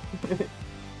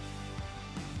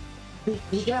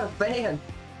 He got a fan.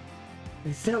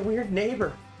 He's that weird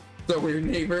neighbor. The weird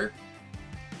neighbor.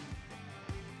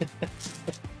 That's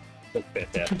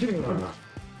fantastic.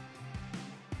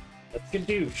 That's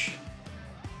Gadoosh.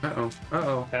 Uh-oh.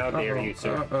 Uh-oh. How dare you,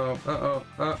 sir. Uh-oh. Uh-oh.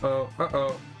 Uh-oh.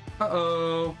 Uh-oh.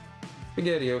 Uh-oh.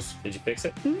 SpaghettiOs. Did you fix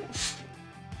it?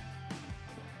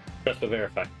 Press to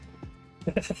verify.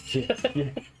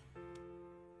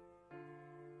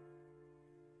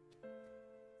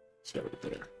 Start right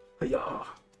there. Hi-yah.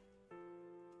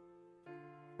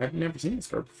 I've never seen this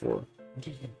card before.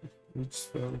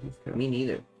 Me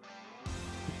neither.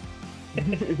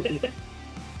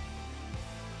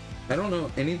 I don't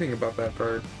know anything about that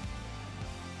card.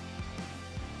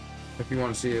 If you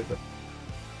want to see it, but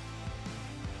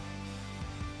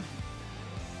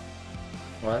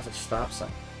Well, that's a stop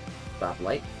sign. Stop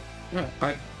light. yeah,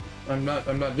 I'm not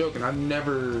joking. I've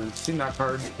never seen that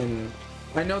card, and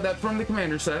I know that from the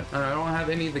commander set, and I don't have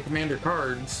any of the commander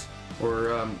cards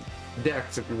or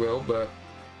decks, if you will, but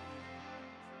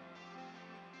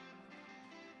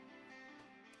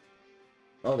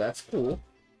Oh, that's cool.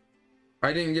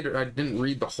 I didn't get it. I didn't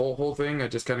read the whole thing. I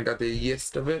just kind of got the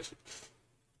gist of it.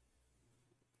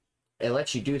 It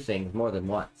lets you do things more than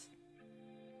once.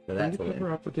 So that's what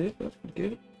Undercover operative. That's pretty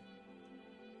good.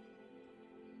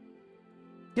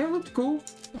 Yeah, it looked cool.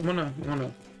 I'm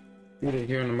gonna read it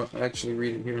here in a actually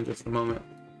read it here in just a moment.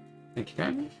 Thank you,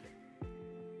 kindly.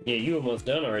 Yeah, you almost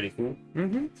done already, fool.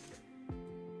 Mm-hmm.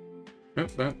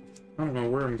 Nope, I don't know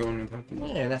where I'm going with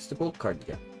that. Yeah, that's the gold card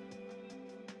you got.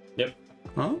 Yep.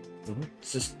 Huh?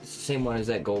 It's the same one as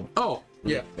that gold Oh,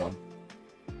 yeah. one.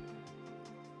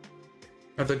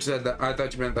 I thought you said that. I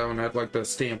thought you meant that one had like the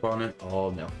stamp on it. Oh,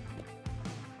 no.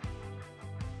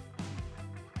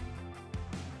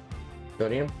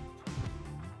 Sodium?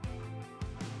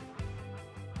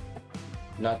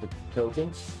 Not the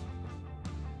tokens?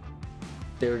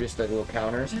 They were just like little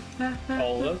counters?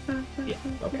 All of them? Yeah.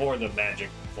 Okay. Or the magic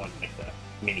one, like the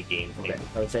mini game thing. Okay,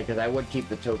 I would say, because I would keep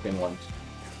the token ones.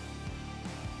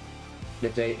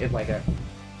 It's like a...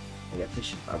 I guess it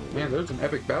should probably... Man, there's an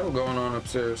epic battle going on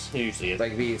upstairs. It usually is.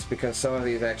 Like these, because some of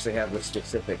these actually have the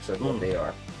specifics of what they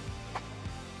are.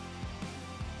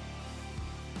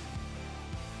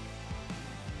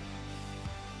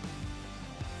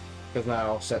 Because not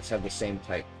all sets have the same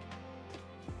type.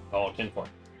 Oh, 10-4.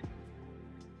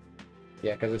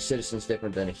 Yeah, because a citizen's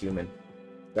different than a human.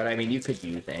 But I mean, you could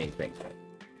use anything.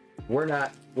 We're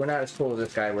not as cool as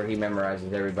this guy where he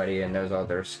memorizes everybody and knows all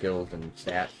their skills and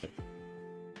stats.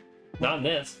 Not in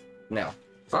this. No.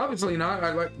 Obviously not.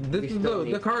 I like this We is still the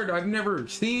need- card I've never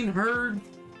seen, heard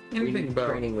We anything need about.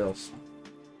 training wheels.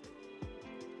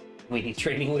 We need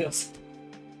training wheels.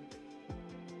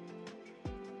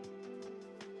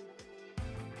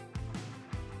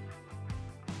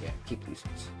 Yeah, keep these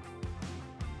ones.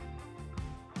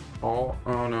 Oh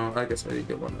no, I guess I did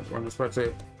get one. That's one. I was about to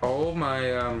say all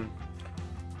my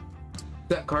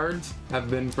set cards have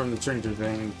been from the Stranger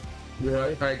Things.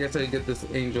 Really? I guess I get this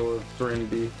Angel of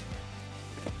Serenity.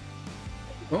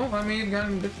 Well, I mean, got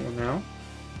an additional now.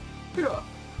 Yeah.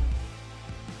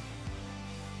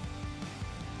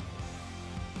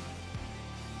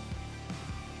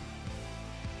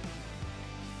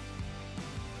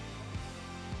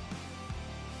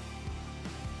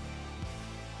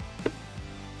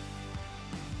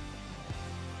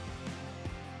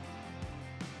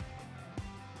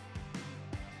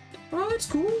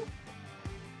 that's cool.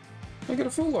 I got a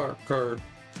full art card.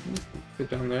 Sit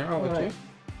down there. I'll let you.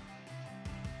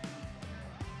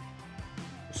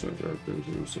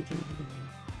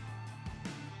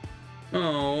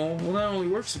 Oh, well, that only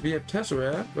works if you have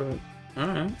Tesseract, but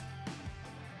alright.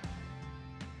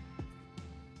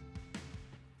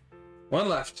 One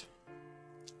left.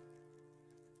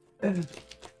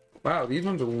 Wow, these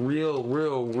ones are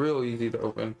real easy to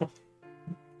open.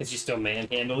 Is you still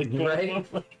manhandling? Right?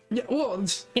 Yeah, well,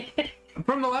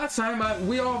 from the last time,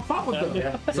 we all fought with them.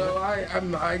 Yeah. So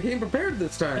I came prepared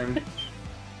this time.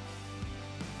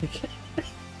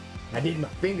 I did my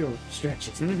finger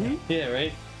stretches. Mm-hmm. Yeah,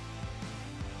 right.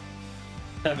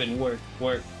 I've been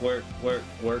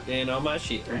working on my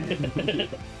shit.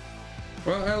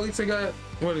 Well, at least I got,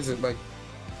 what is it, like,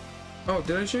 oh,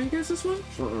 did I show you guys this one?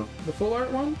 The full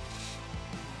art one?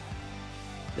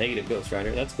 Negative Ghost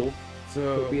Rider, that's cool.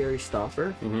 So, Topiary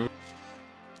Stomper. Mm-hmm.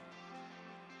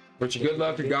 wish you good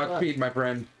luck or Godspeed, my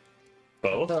friend.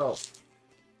 Both? So,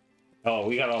 Oh,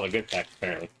 we got all the good packs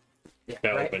apparently. yeah,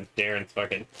 Got right? open. Darren's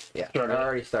fucking Yeah, started.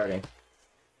 already starting.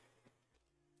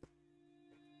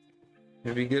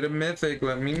 If you get a mythic,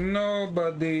 let me know,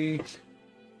 buddy.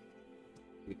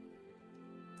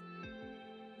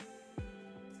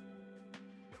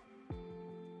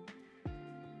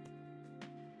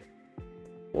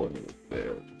 What is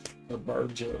there? A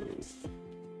Barjo.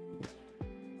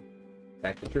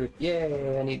 Back to truth.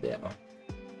 Yay, I need that one.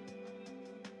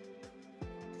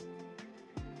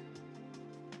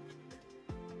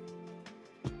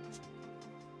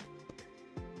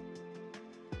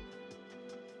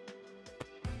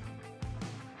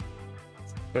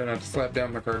 Better not to slap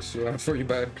down my cards too loud for you,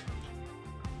 bud.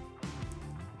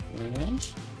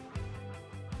 And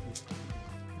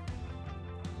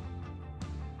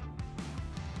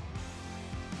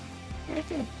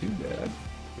that's not too bad.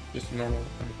 Just normal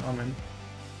uncommon.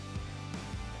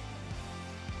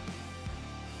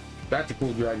 That's a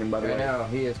cool dragon, by the I way. know,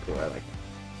 he is cool. I like him.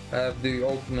 I have the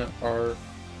alternate art.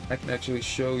 I can actually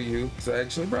show you because I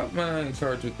actually brought my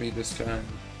cards with me this time.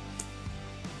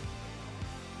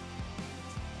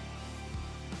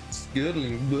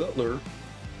 Scuttling Butler.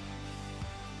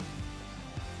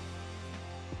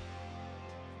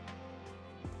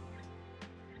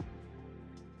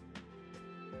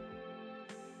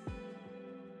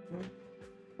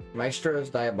 Maestro's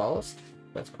Diabolist.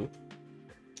 That's cool.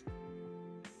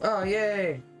 Oh,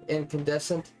 yay!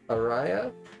 Incandescent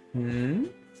Araya. Hmm.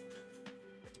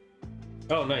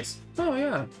 Oh, nice. Oh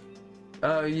yeah.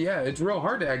 Yeah, it's real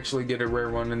hard to actually get a rare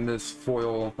one in this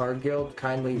foil. Hard Guild,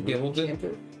 kindly Gilded?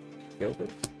 Enchanter.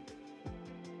 Gilded.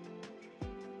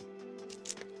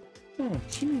 Oh,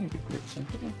 she may be great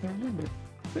something. I can't remember.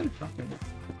 Been talking about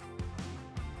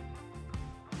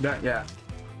that. Yeah,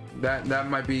 that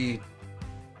might be.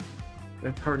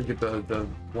 It's hard to get the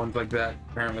ones like that.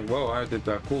 Apparently, whoa! I did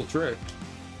a cool trick.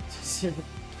 I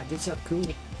did something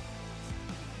cool.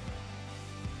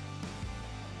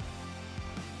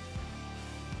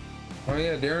 Oh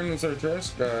yeah, Darren is our trash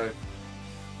guy.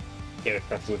 Yeah,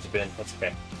 that's what you've been. That's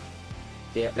okay.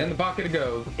 Yeah. In the pocket it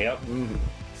goes. Yep. Mm-hmm.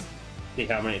 See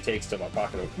how many it takes till my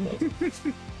pocket overflows.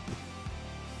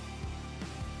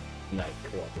 Nice.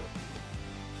 Cool.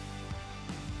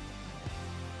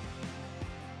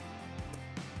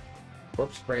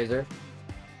 Corpse Praiser.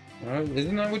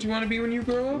 Isn't that what you want to be when you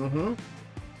grow up? Mm-hmm.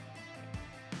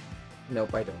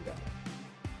 Nope, I don't got it.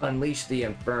 Unleash the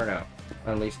Inferno.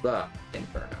 Unleash the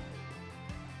Inferno.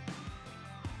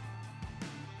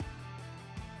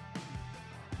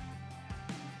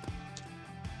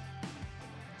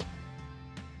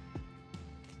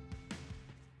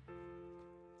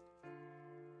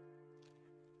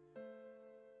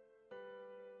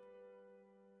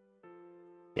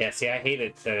 Yeah, see, I hate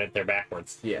it that they're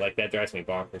backwards. Yeah. Like, that drives me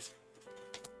bonkers.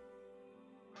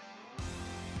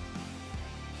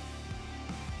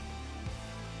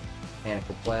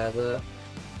 Mechanical Plaza.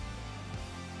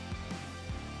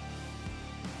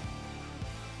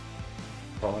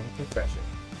 Falling Confession.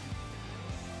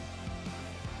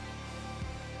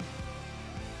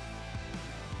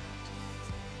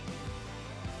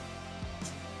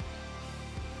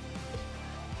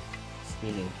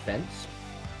 Steaming Fence.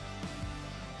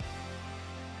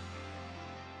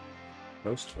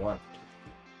 Most Wanted.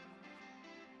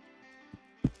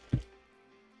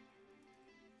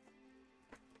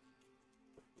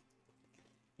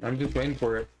 I'm just waiting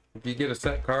for it. If you get a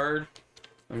set card,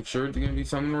 I'm sure it's gonna be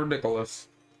something ridiculous.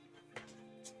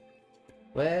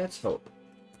 Let's hope.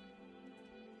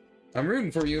 I'm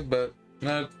rooting for you, but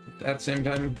not at the same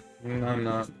time. I'm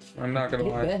not. I'm not gonna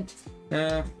lie. Event.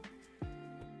 Yeah.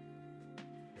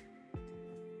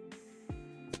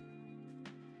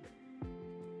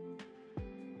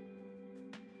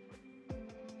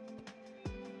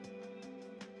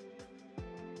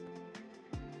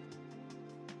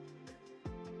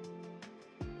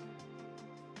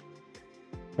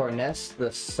 Corness,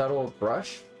 the subtle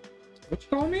brush. What you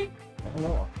call me? I don't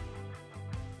know.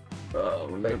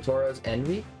 Victoria's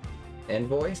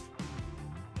Envoy.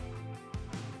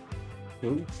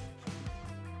 Ooh.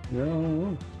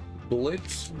 No.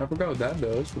 Blitz. I forgot what that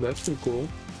does, but that's too cool.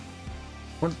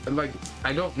 What, like,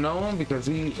 I don't know him because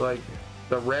he, like,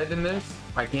 the red in this,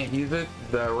 I can't use it.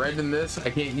 The red in this, I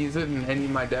can't use it in any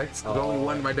of my decks. The only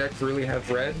one of my decks really has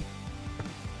red.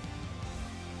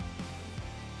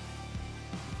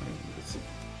 Let's see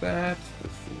that.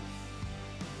 Let's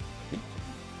see.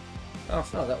 Oh,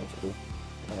 that one's cool.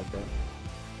 I like that.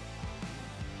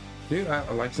 Dude,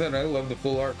 like I said, I love the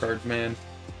full art cards, man.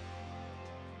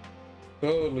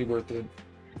 Totally worth it.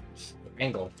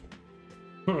 Angle.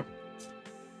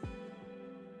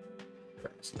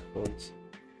 Knuckles.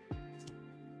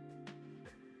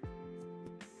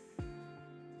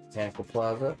 Botanical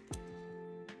Plaza.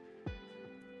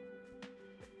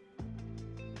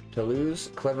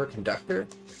 Toulouse, Clever Conductor.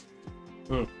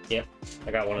 Yep,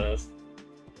 I got one of those.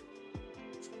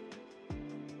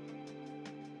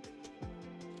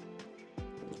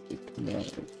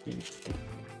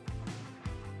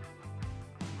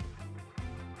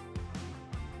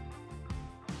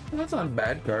 That's not a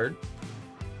bad card.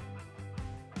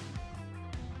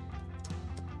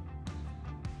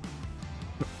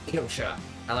 Kill shot.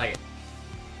 I like it.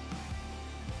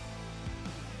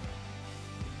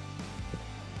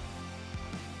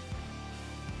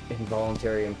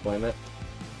 Involuntary employment.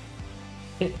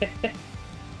 Dude,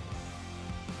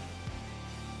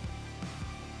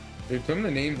 some of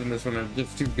the names in this one are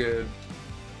just too good.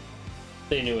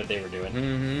 They knew what they were doing.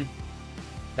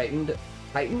 Mm-hmm.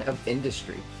 Titan of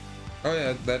Industry. Oh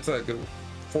yeah, that's like a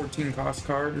 14 cost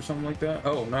card or something like that.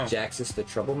 Oh no. Jaxus the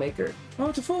Troublemaker. Oh,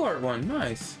 it's a full art one.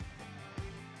 Nice.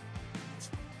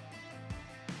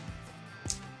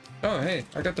 Oh hey,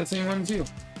 I got that same one as you.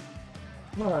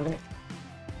 Come on, man.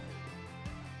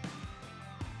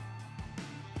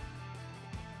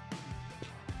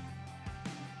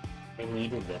 I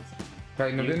needed this.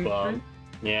 Titan of You Industry. bum.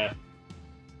 Yeah.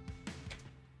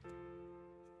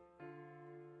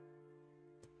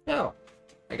 Oh,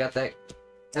 I got that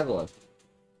Evelyn.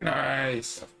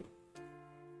 Nice.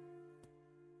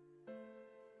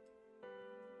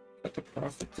 Got the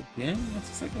profits again? What's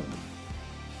the second one?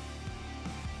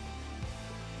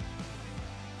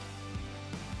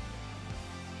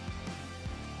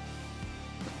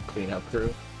 Cleanup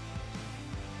Crew.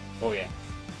 Oh yeah.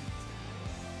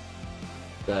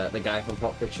 The guy from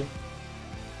Pulp Fiction.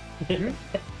 Yeah.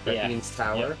 Dean's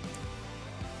Tower. Yep.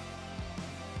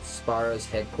 Spara's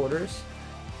Headquarters.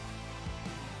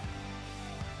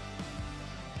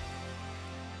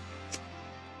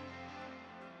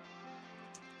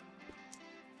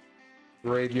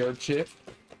 Radio chip.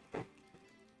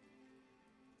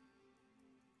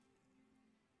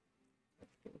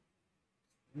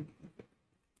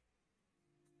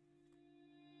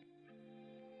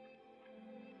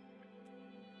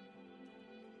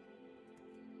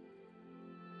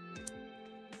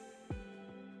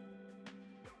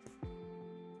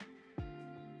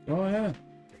 Oh yeah.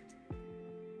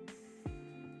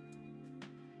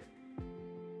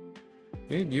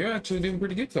 Dude, you're actually doing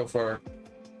pretty good so far.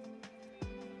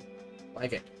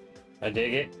 Like it. I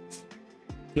dig it.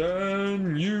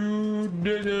 Can you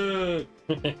dig it?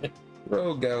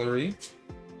 Rogue Gallery.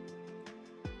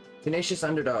 Tenacious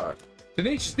Underdog.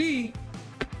 Tenacious D.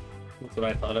 That's what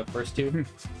I thought at first too.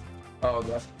 Oh,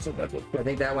 that's what. I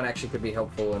think that one actually could be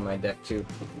helpful in my deck too.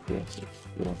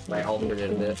 My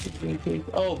alternate of this.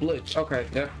 Oh, Blitz. Okay,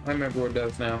 yeah, I remember what it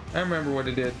does now. I remember what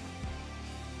it did.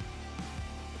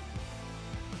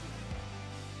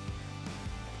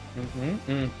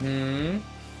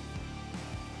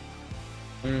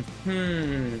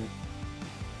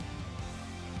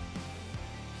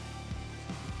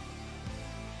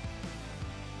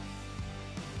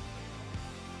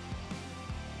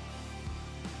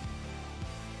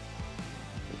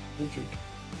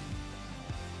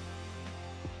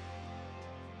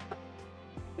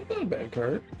 That's not a bad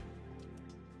card.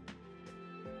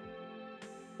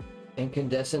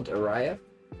 Incandescent Araya.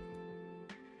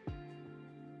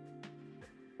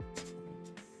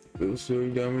 Boost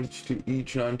damage to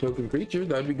each non-token creature.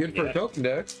 That'd be good for a token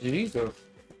deck. Jesus.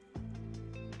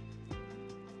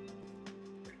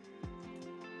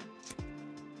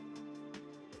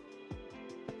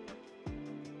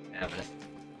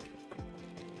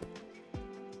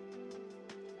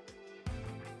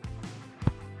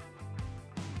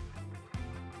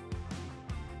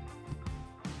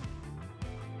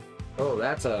 Oh,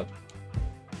 that's a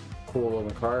cool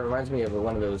looking card. Reminds me of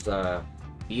one of those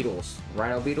beetles,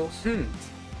 rhino beetles.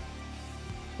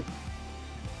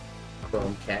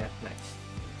 Chrome cat. Nice.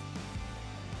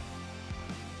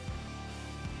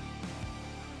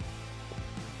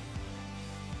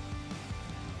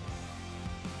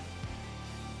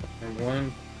 And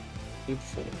 1, 2,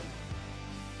 4.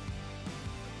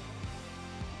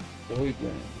 Holy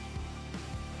grand.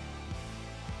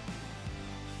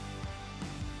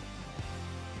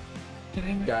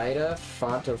 Gaida,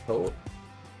 Font of Hope.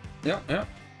 Yep, yep.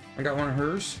 I got one of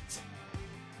hers.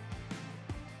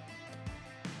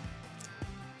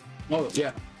 Oh,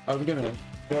 yeah. I was gonna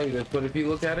tell you this, but if you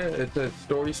look at it, it says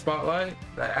Story Spotlight.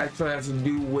 That actually has to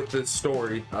do with the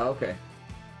story. Oh, okay.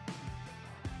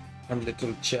 A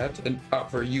little chat, an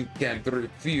offer you can't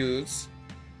refuse.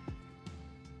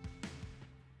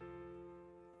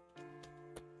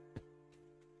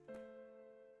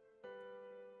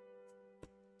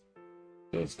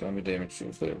 Does combat damage to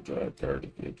a player drive card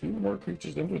if you have 2 more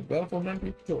creatures enter the battlefield and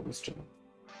you control this turn?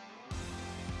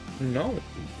 No.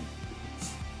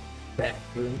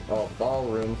 Backroom. Oh,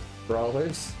 ballroom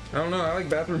brawlers. I don't know. I like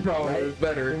bathroom brawlers Right?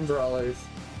 better. Backroom brawlers.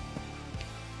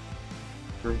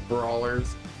 For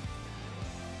brawlers.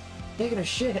 Taking a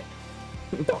shit.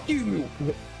 Fuck you!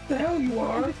 The hell you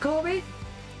are? What call me?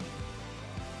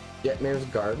 Jetmare's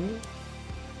Garden.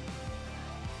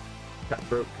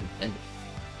 Cutthroat Contender.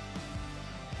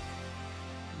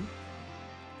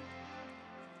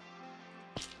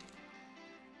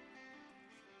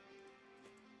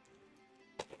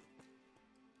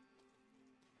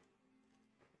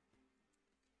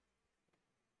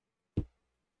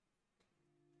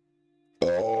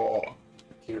 Oh.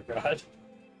 Dear God.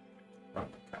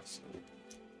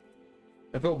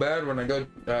 I feel bad when I go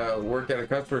work at a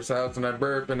customer's house and I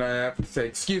burp and I have to say,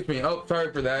 excuse me, oh,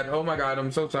 sorry for that. Oh my God,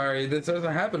 I'm so sorry. This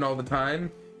doesn't happen all the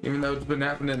time, even though it's been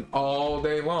happening all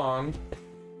day long.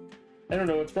 I don't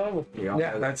know what's wrong with me.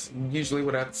 Yeah, that's usually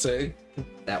what I have to say.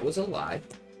 That was a lie.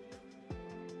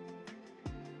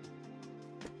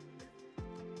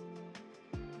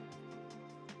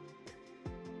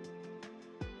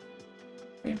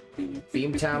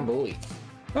 Beamtown Bully.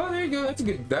 Oh, there you go. That's a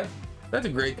good. That's a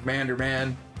great commander,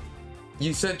 man.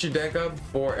 You set your deck up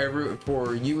for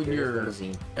you and your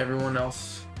Limousine. everyone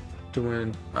else to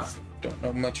win. I don't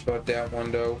know much about that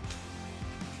one though.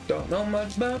 Don't know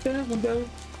much about that one though.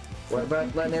 What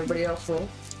about letting everybody else roll?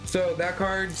 So that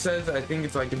card says, I think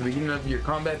it's like at the beginning of your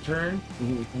combat turn,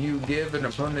 you give an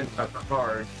opponent a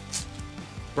card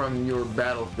from your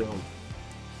battlefield.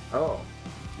 Oh,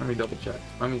 Let me double check.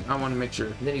 I want to make sure.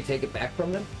 and then you take it back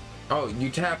from them? Oh, you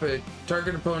tap it.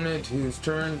 Target opponent whose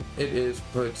turn it is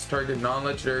puts target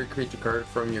non-legendary creature card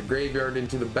from your graveyard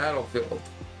into the battlefield.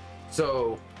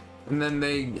 So, and then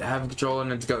they have control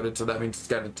and it's goaded, so that means it's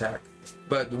got attack.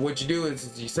 But what you do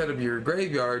is you set up your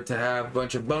graveyard to have a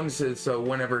bunch of bonuses, so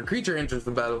whenever a creature enters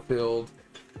the battlefield,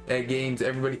 it gains,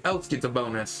 everybody else gets a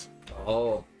bonus.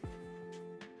 Oh.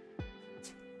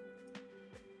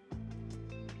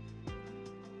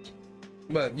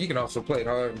 But you can also play it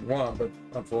however you want, but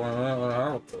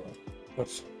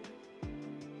what's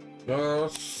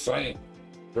just saying.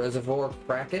 Reservoir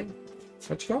Kraken?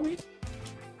 What you call me?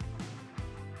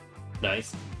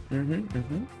 Nice.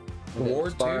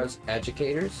 Ward 2. As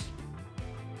educators?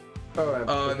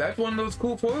 Oh, That's one of those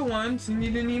cool foil ones, and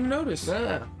you didn't even notice.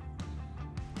 yeah.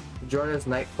 Join as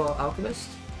Nightfall Alchemist?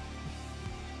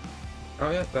 Oh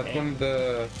yeah, that's one of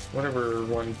the whatever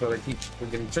ones that I keep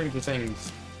forgetting. Stranger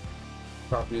Things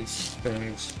properties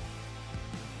things.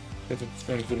 Because it's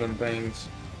things within things.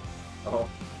 Oh.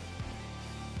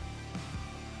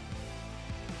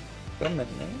 That's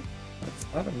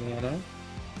not a mana.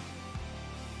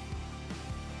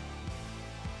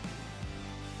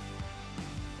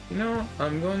 You know,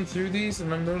 I'm going through these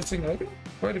and I'm noticing I got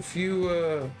quite a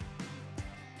few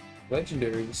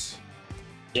legendaries.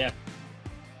 Yeah.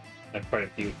 I have quite a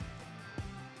few.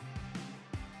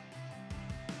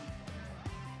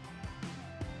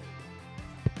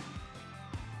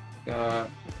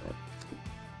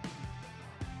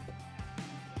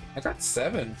 I got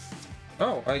 7.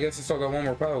 Oh, I guess I still got one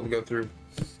more pile to go through.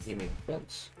 Give me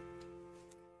defense.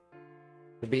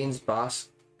 The Beans Boss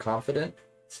Confident?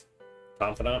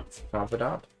 Confidant.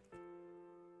 Confidant?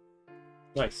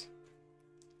 Nice.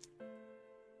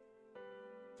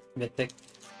 Mythic.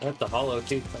 I want the hollow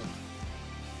too.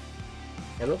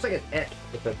 It looks like it's etched,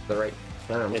 if that's the right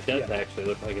term. It does actually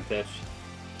look like it's etched.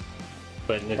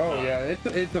 But it's Oh not. yeah,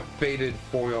 it's a faded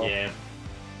foil. Yeah.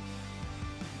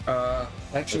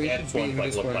 Actually, The it etched should be ones in like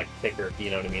this look one. like thicker, you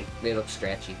know what I mean? They look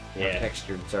scratchy. Or Yeah.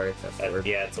 textured, sorry, that's the word.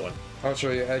 Yeah, it's the one. I'll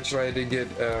show you. Actually, I did get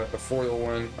a foil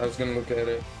one. I was gonna look at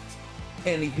it.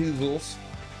 Any hoozles.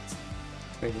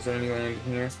 Wait, is there any land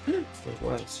in here? There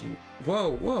was.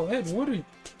 Whoa, whoa, Ed, what are you?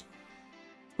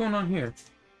 going on here?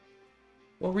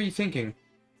 What were you thinking?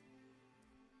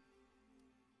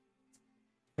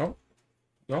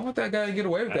 Don't let that guy get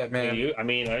away with that, man. I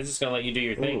mean, I was just gonna let you do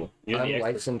your thing. Ooh, You're the expert.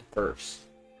 unlicensed first.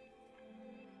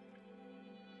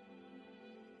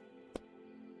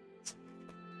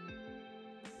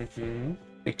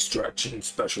 Extraction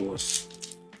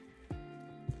specialist.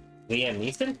 Liam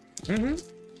Neeson?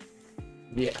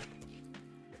 Yeah.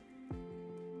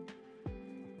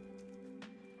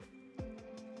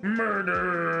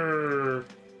 Murder.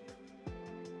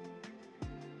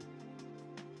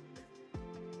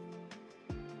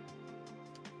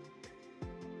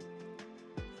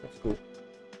 That's cool.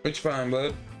 Which fine,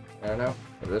 bud? I don't know.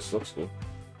 But this looks cool.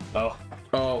 Oh,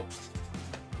 Oh.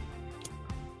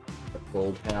 A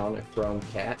gold hound, a chrome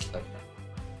cat.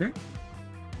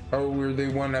 Oh, were they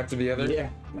one after the other? Yeah.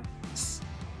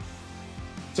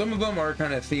 Some of them are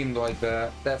kind of themed like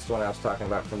that. That's the one I was talking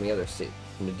about from the other set,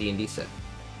 from the D&D set.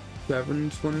 Tavern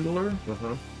Swindler.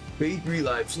 Mm-hmm. Pay 3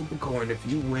 lives, flip a coin. If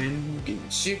you win, you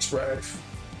get 6 lives.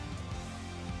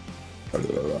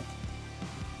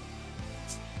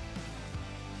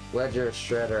 Ledger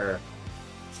Shredder.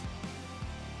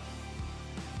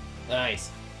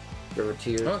 nice.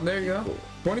 Riveteer. Oh, there you go.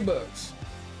 Cool. $20.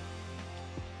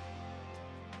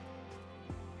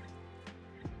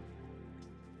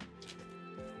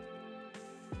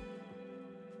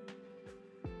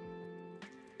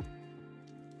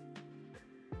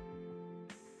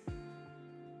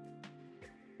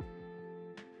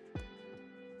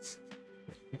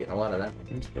 You're getting a lot of that.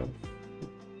 Let's go.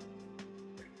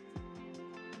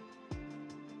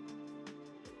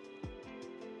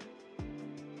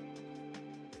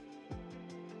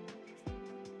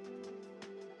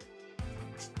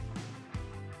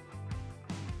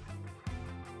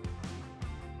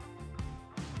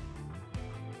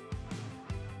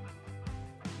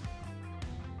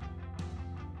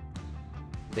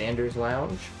 Xander's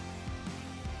Lounge.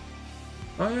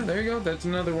 Oh yeah, there you go. That's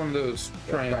another one of those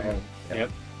triangles. Yep.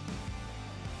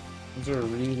 Those are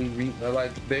really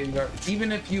like they are.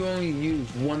 Even if you only use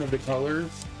one of the colors,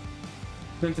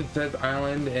 since it says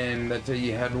island, and that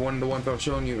you had one of the ones I was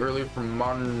showing you earlier from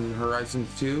Modern Horizons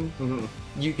 2,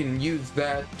 you can use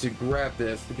that to grab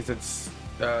this because it's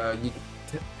you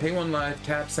pay 1 life,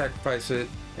 tap, sacrifice it,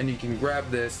 and you can grab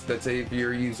this. That's if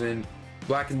you're using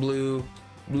black and blue,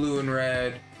 blue and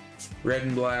red, red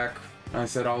and black. I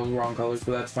said all the wrong colors,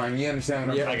 but that's fine. You understand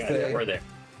what I'm trying I to got say? it. We're there.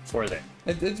 We're there.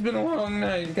 It's been a long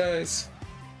night, guys.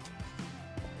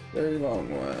 Very long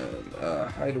one.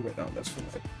 Hide away. No, that's fine.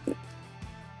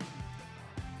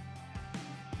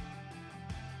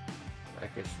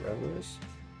 Blackish Revelers.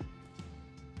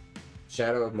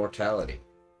 Shadow of Mortality.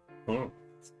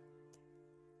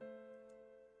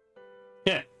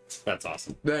 Yeah, that's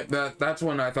awesome. That's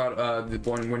one I thought. The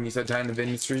one when you said Time of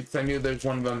Vinny Streets, I knew there's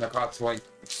one of them that costs like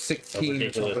 16 or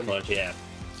Ridiculous something. bunch, yeah.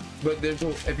 But there's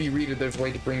if you read it, there's a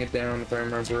way to bring it down if I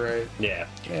remember right. Yeah.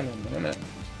 Yeah, no.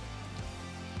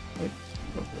 Wait,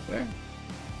 go there.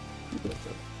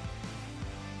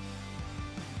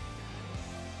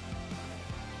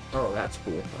 Oh, that's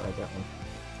cool. I like that one.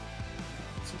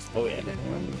 Oh yeah.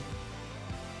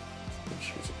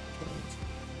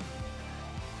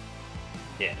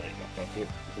 Yeah, there you go. Thank you.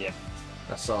 Yeah.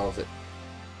 That solves it.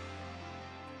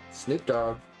 Snoop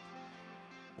Dogg.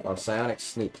 Oh, Psionic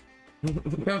Snoop.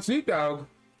 Found Snoop Dogg.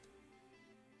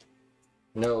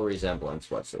 No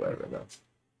resemblance whatsoever, though.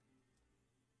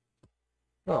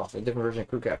 Oh, a different version of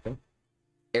Crew Captain.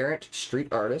 Errant Street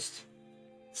Artist.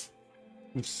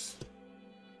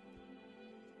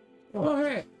 Oh,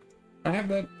 hey. I have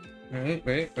that.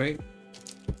 Wait.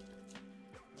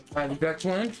 Find the next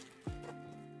one.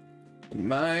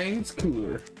 Mine's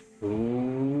cooler.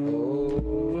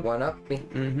 Oh, one up me.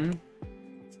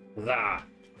 Zah.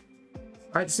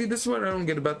 I see. This is what I don't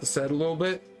get about the set a little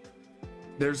bit.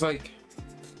 There's like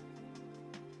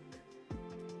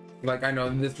I know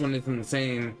this one isn't the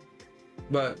same,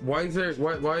 but why is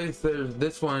there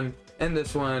this one and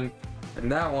this one and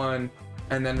that one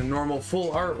and then a normal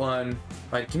full art one?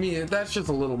 Like, to me, that's just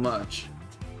a little much.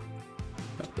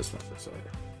 Not this one, sorry.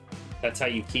 That's how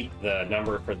you keep the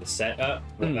number for the set up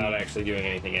without actually doing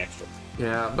anything extra.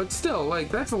 Yeah, but still, like,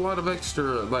 that's a lot of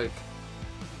extra, like,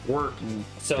 work. And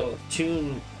So,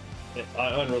 Toon,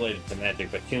 unrelated to Magic,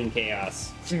 but Toon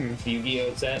Chaos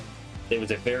Yu-Gi-Oh set, it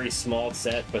was a very small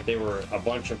set, but there were a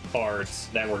bunch of cards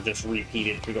that were just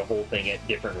repeated through the whole thing at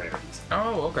different rarities.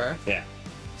 Oh, okay. Yeah.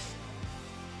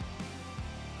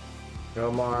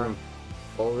 Gomar,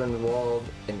 Oldenwald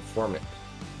Informant.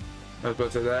 I was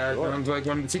about to say that. Sure. Sounds like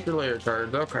one of the secret layer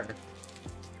cards. Okay.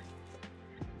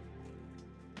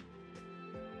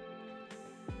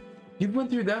 You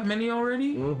went through that many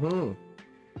already? Mm-hmm.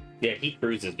 Yeah, he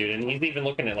cruises, dude, and he's even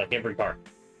looking at like every card.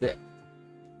 Yeah.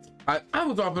 I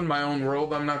was off in my own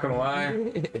world, I'm not gonna lie.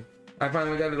 I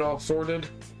finally got it all sorted.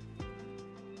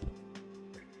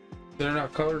 They're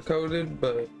not color coded,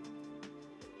 but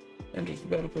enters the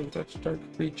battlefield, touch a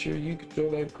target creature. You control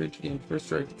that creature gain first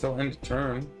strike until end of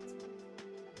turn.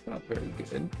 Not very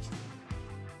good.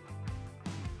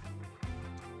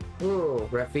 Ooh,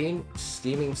 Raffine,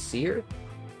 Steaming Seer?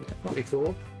 That's pretty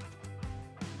cool.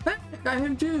 I got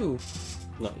him too!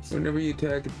 Nice. Whenever you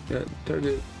attack a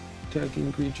target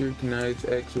attacking creature connives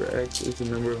X, where X is the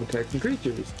number of attacking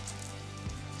creatures.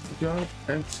 Drop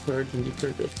X cards and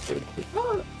discard X.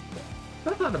 Oh,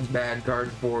 that's not a bad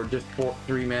card for just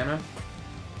 3 mana.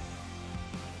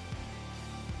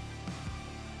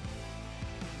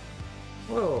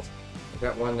 Whoa, I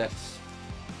got one that's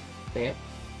stamped.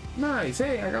 Nice.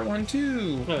 Hey, I got one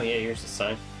too. Oh yeah, yours is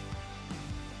signed.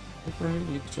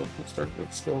 You can start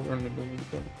with skill run ability.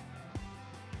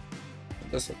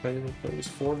 That's a pay that plays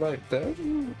 4 like that.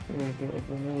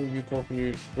 Whenever you copy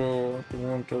your spell after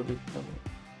 1 target.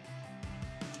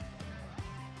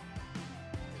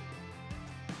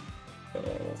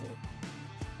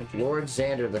 Lord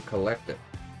Xander the Collector.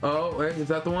 Oh, wait, is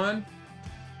that the one?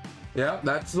 Yeah,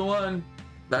 that's the one.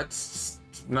 That's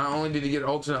not only did he get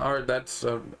alternate art, that's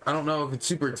I don't know if it's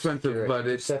super expensive, but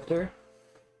it's Scepter.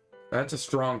 that's a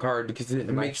strong card because it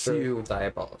makes you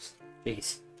Diabolist.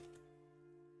 Jeez.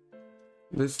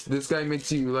 this guy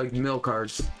makes you like mill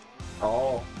cards.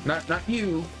 Oh. Not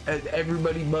you,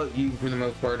 everybody but you for the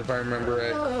most part, if I remember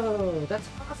right. Oh, that's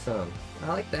awesome. I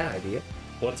like that idea.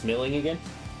 What's milling again?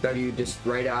 That you just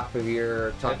right off of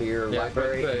your top of your Yeah,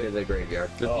 library but- into the graveyard.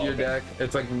 Just Oh, your okay. deck.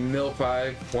 It's like mill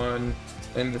 5, 1,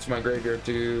 and it's my graveyard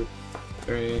 2,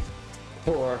 3,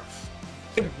 4,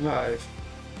 5.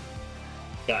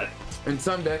 Got it. In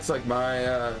some decks, like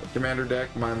my commander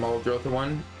deck, my Muldrotha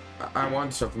one, I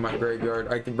want stuff in my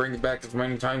graveyard. I can bring it back as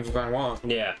many times as I want.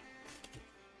 Yeah.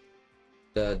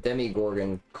 The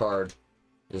Demigorgon card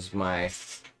is my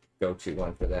go-to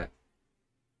one for that.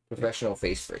 Professional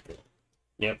Face Breaker.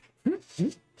 Yep. It's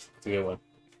a good one.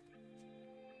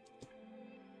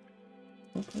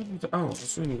 Oh,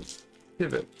 sweet.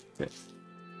 Pivot.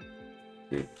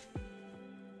 Good.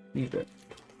 Pivot.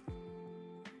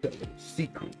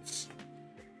 Secrets.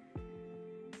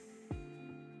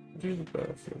 Do the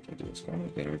battlefield. I do this kind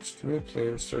of damage to a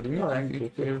player starting Oh, off. that's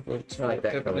Each player votes I like for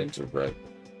that color. evidence of right.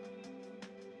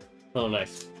 Oh,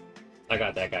 nice. I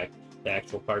got that guy. The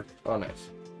actual card. Oh, nice.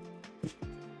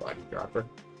 Body dropper.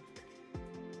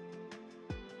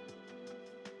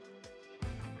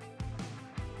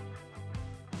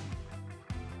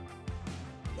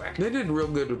 Whack. They did real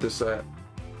good with this set.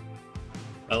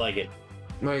 I like it.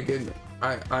 Like,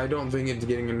 I don't think it's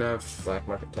getting enough Black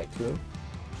Market Tycoon.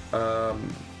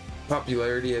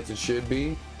 popularity as it should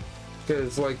be.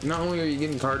 Because, like, not only are you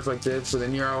getting cards like this, but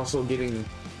then you're also getting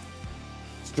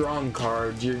strong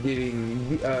cards. You're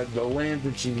getting the lands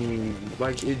that you need.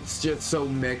 Like, it's just so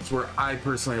mixed where I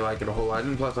personally like it a whole lot.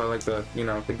 And plus, I like the, you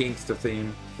know, the gangsta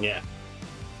theme. Yeah.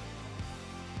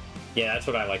 Yeah, that's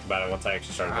what I liked about it once I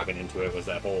actually started looking into it, was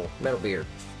that whole... Metal Beard.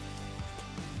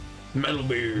 Metal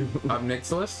Beard. I'm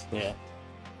Nixless. Yeah.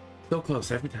 So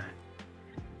close every time.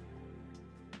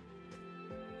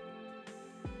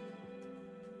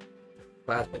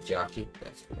 Plasma Jockey.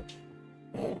 That's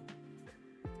cool.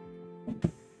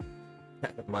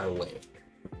 Out of my way.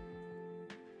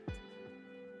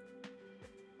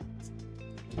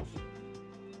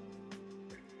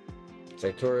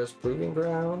 Saitora's Proving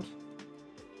Ground.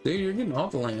 Dude, you're getting all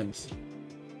the lands.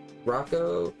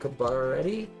 Rocco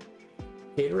Cabaretti.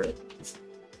 Cater it.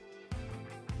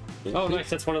 Oh, nice.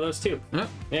 That's one of those too. Huh?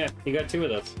 Yeah, you got 2 of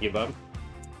those. You bum.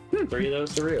 3 of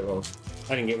those? 3 of them.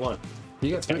 I didn't get 1.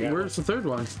 You got three. Where's the third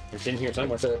one? It's in here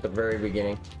somewhere. What's it at the very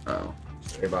beginning? Oh.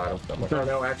 Very bottom somewhere. Oh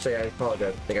no, actually I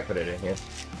apologize. I think I put it in here.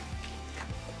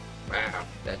 Wow,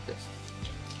 that just...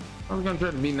 I was gonna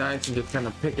try to be nice and just kind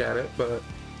of pick at it, but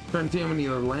trying to see how many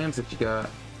other lands that you got.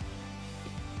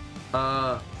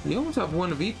 You almost have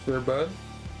one of each there, bud.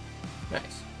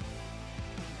 Nice.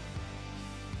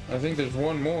 I think there's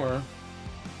one more.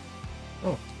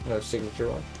 Oh, another signature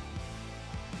one.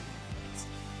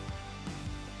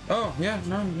 Oh, yeah,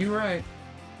 no, you're right.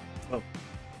 Oh.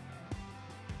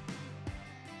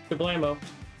 Good blammo.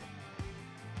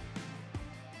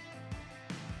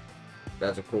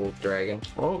 That's a cool dragon.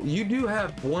 Oh, you do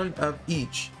have one of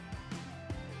each.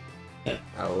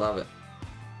 I love it.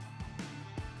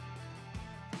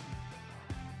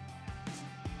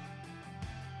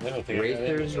 I don't think I got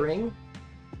Racer's any. Ring?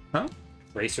 Huh?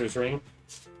 Racer's Ring.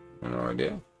 No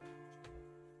idea.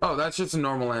 Oh, that's just a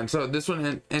normal land. So this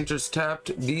one enters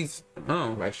tapped. These,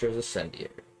 oh, My sure is incendiary.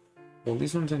 well,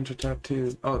 these ones enter tapped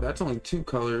too. Oh, that's only 2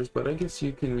 colors, but I guess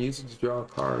you can use it to draw a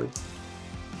card.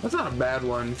 That's not a bad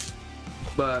one,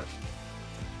 but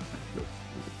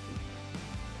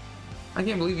I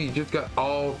can't believe you just got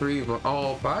all 3 of them,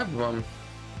 all 5 of them.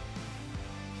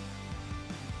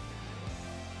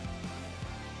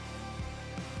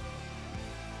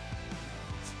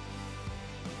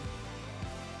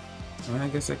 I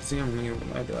guess I can see them when you open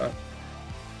my dot.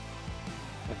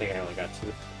 I think I only got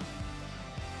 2.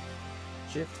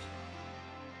 Shift.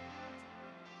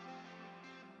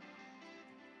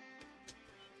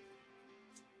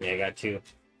 Yeah, I got 2.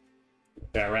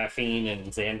 Got Raffine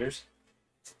and Xander's.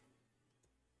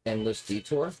 Endless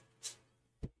detour.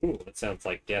 Ooh, that sounds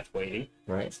like death waiting.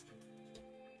 Right.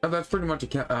 Oh, that's pretty much a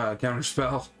counter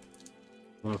spell.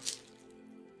 Hmm.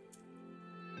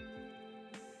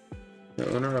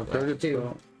 The owner of credit Two.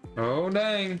 spell. Oh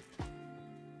dang!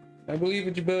 I believe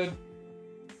it, you bud.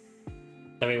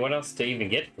 I mean, what else to even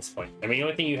get at this point? I mean, the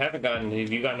only thing you haven't gotten,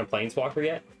 have you gotten a Planeswalker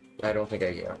yet? I don't think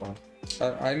I get one.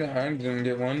 I didn't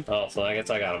get one. Oh, so I guess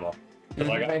I got them all. Because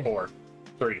I got 4.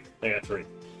 3. I got 3.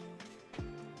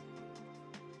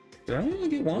 Did I only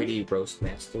get one? Witty roast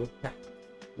master.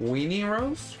 Weenie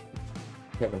roast?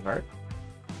 Kevin Hart.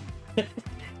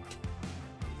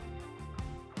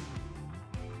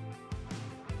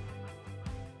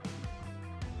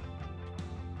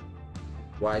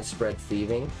 Widespread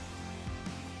thieving.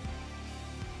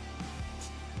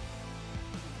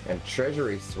 And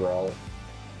treasury thrall.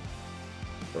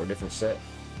 For a different set.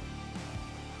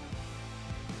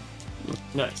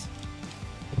 Nice.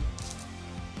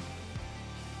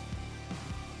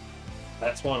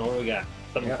 That's one. What do we got?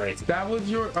 Something Yep. crazy. That was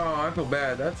your. Oh, I feel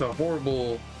bad. That's a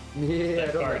horrible. Yeah,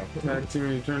 That card. Attack to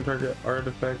return target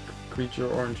artifact, creature,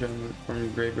 or enchantment from your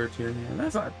graveyard to your hand.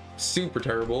 That's not super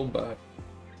terrible, but.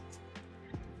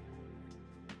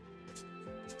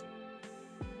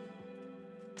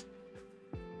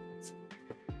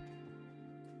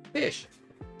 Fish.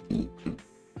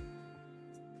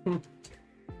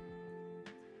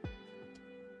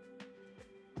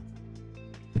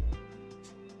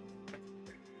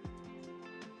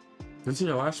 This is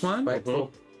your last one?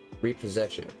 Spiteful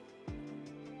repossession.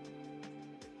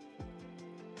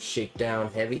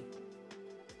 Shakedown heavy.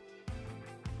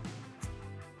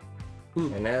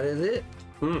 And that is it.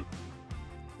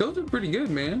 Those are pretty good,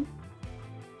 man.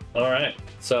 All right.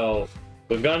 So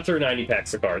we've gone through 90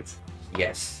 packs of cards.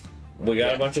 Yes. We got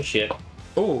Yeah. a bunch of shit.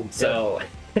 Oh, So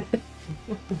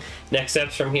next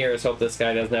steps from here is hope this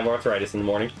guy doesn't have arthritis in the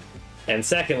morning. And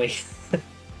secondly,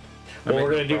 what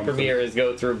we're going to do from here is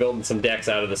go through building some decks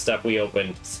out of the stuff we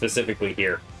opened specifically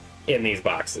here in these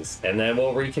boxes. And then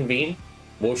we'll reconvene.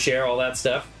 We'll share all that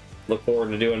stuff. Look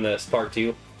forward to doing this part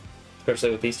 2,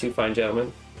 especially with these 2 fine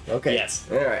gentlemen. Okay. Yes.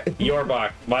 All right. Your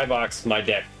box, my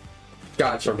deck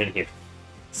gotcha. from in here.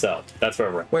 So that's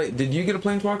where we're at. Wait, did you get a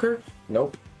planeswalker?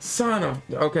 Nope. Son of.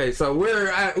 Okay, so we're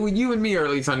at. Well, you and me are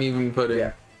at least on even footing.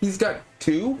 Yeah. He's got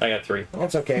 2? I got 3.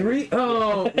 That's okay. 3?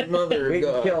 Oh, mother We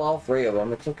can God. kill all 3 of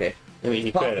them. It's okay. I mean, you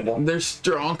It's could. possible. They're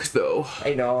strong, though.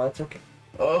 I know. It's okay.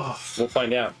 Oh. We'll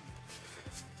find out.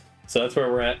 So that's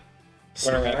where we're at.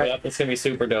 We're gonna wrap it up. It's gonna be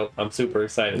super dope. I'm super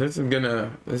excited. This is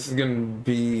gonna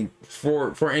be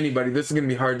for anybody. This is gonna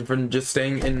be hard for just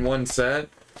staying in one set.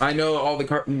 I know all the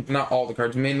cards, not all the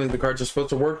cards, mainly the cards are supposed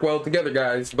to work well together,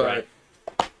 guys. But Right.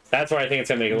 That's why I think it's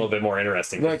gonna make it a little bit more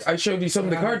interesting. like I showed you some of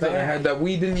the cards that I had that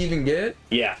we didn't even get.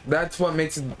 Yeah. That's what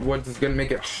makes it. What is gonna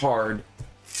make it hard.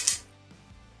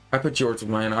 I put yours with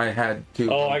mine. I had 2.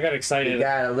 Oh, I got You excited.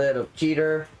 got a little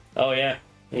cheater. Oh yeah.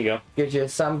 There you go. Gives you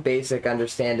some basic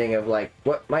understanding of like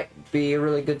what might be a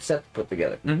really good set to put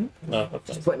together. Oh, that's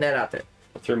Just nice. putting that out there.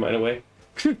 I threw mine away.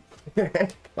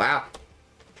 Wow.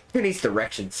 Who needs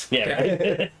directions? Yeah.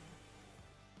 Right?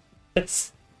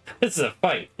 This is a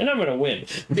fight, and I'm gonna win.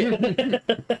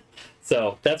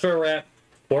 So that's where we're at.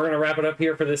 We're gonna wrap it up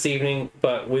here for this evening,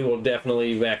 but we will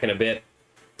definitely be back in a bit.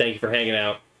 Thank you for hanging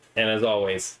out, and as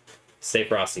always, stay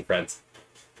frosty, friends.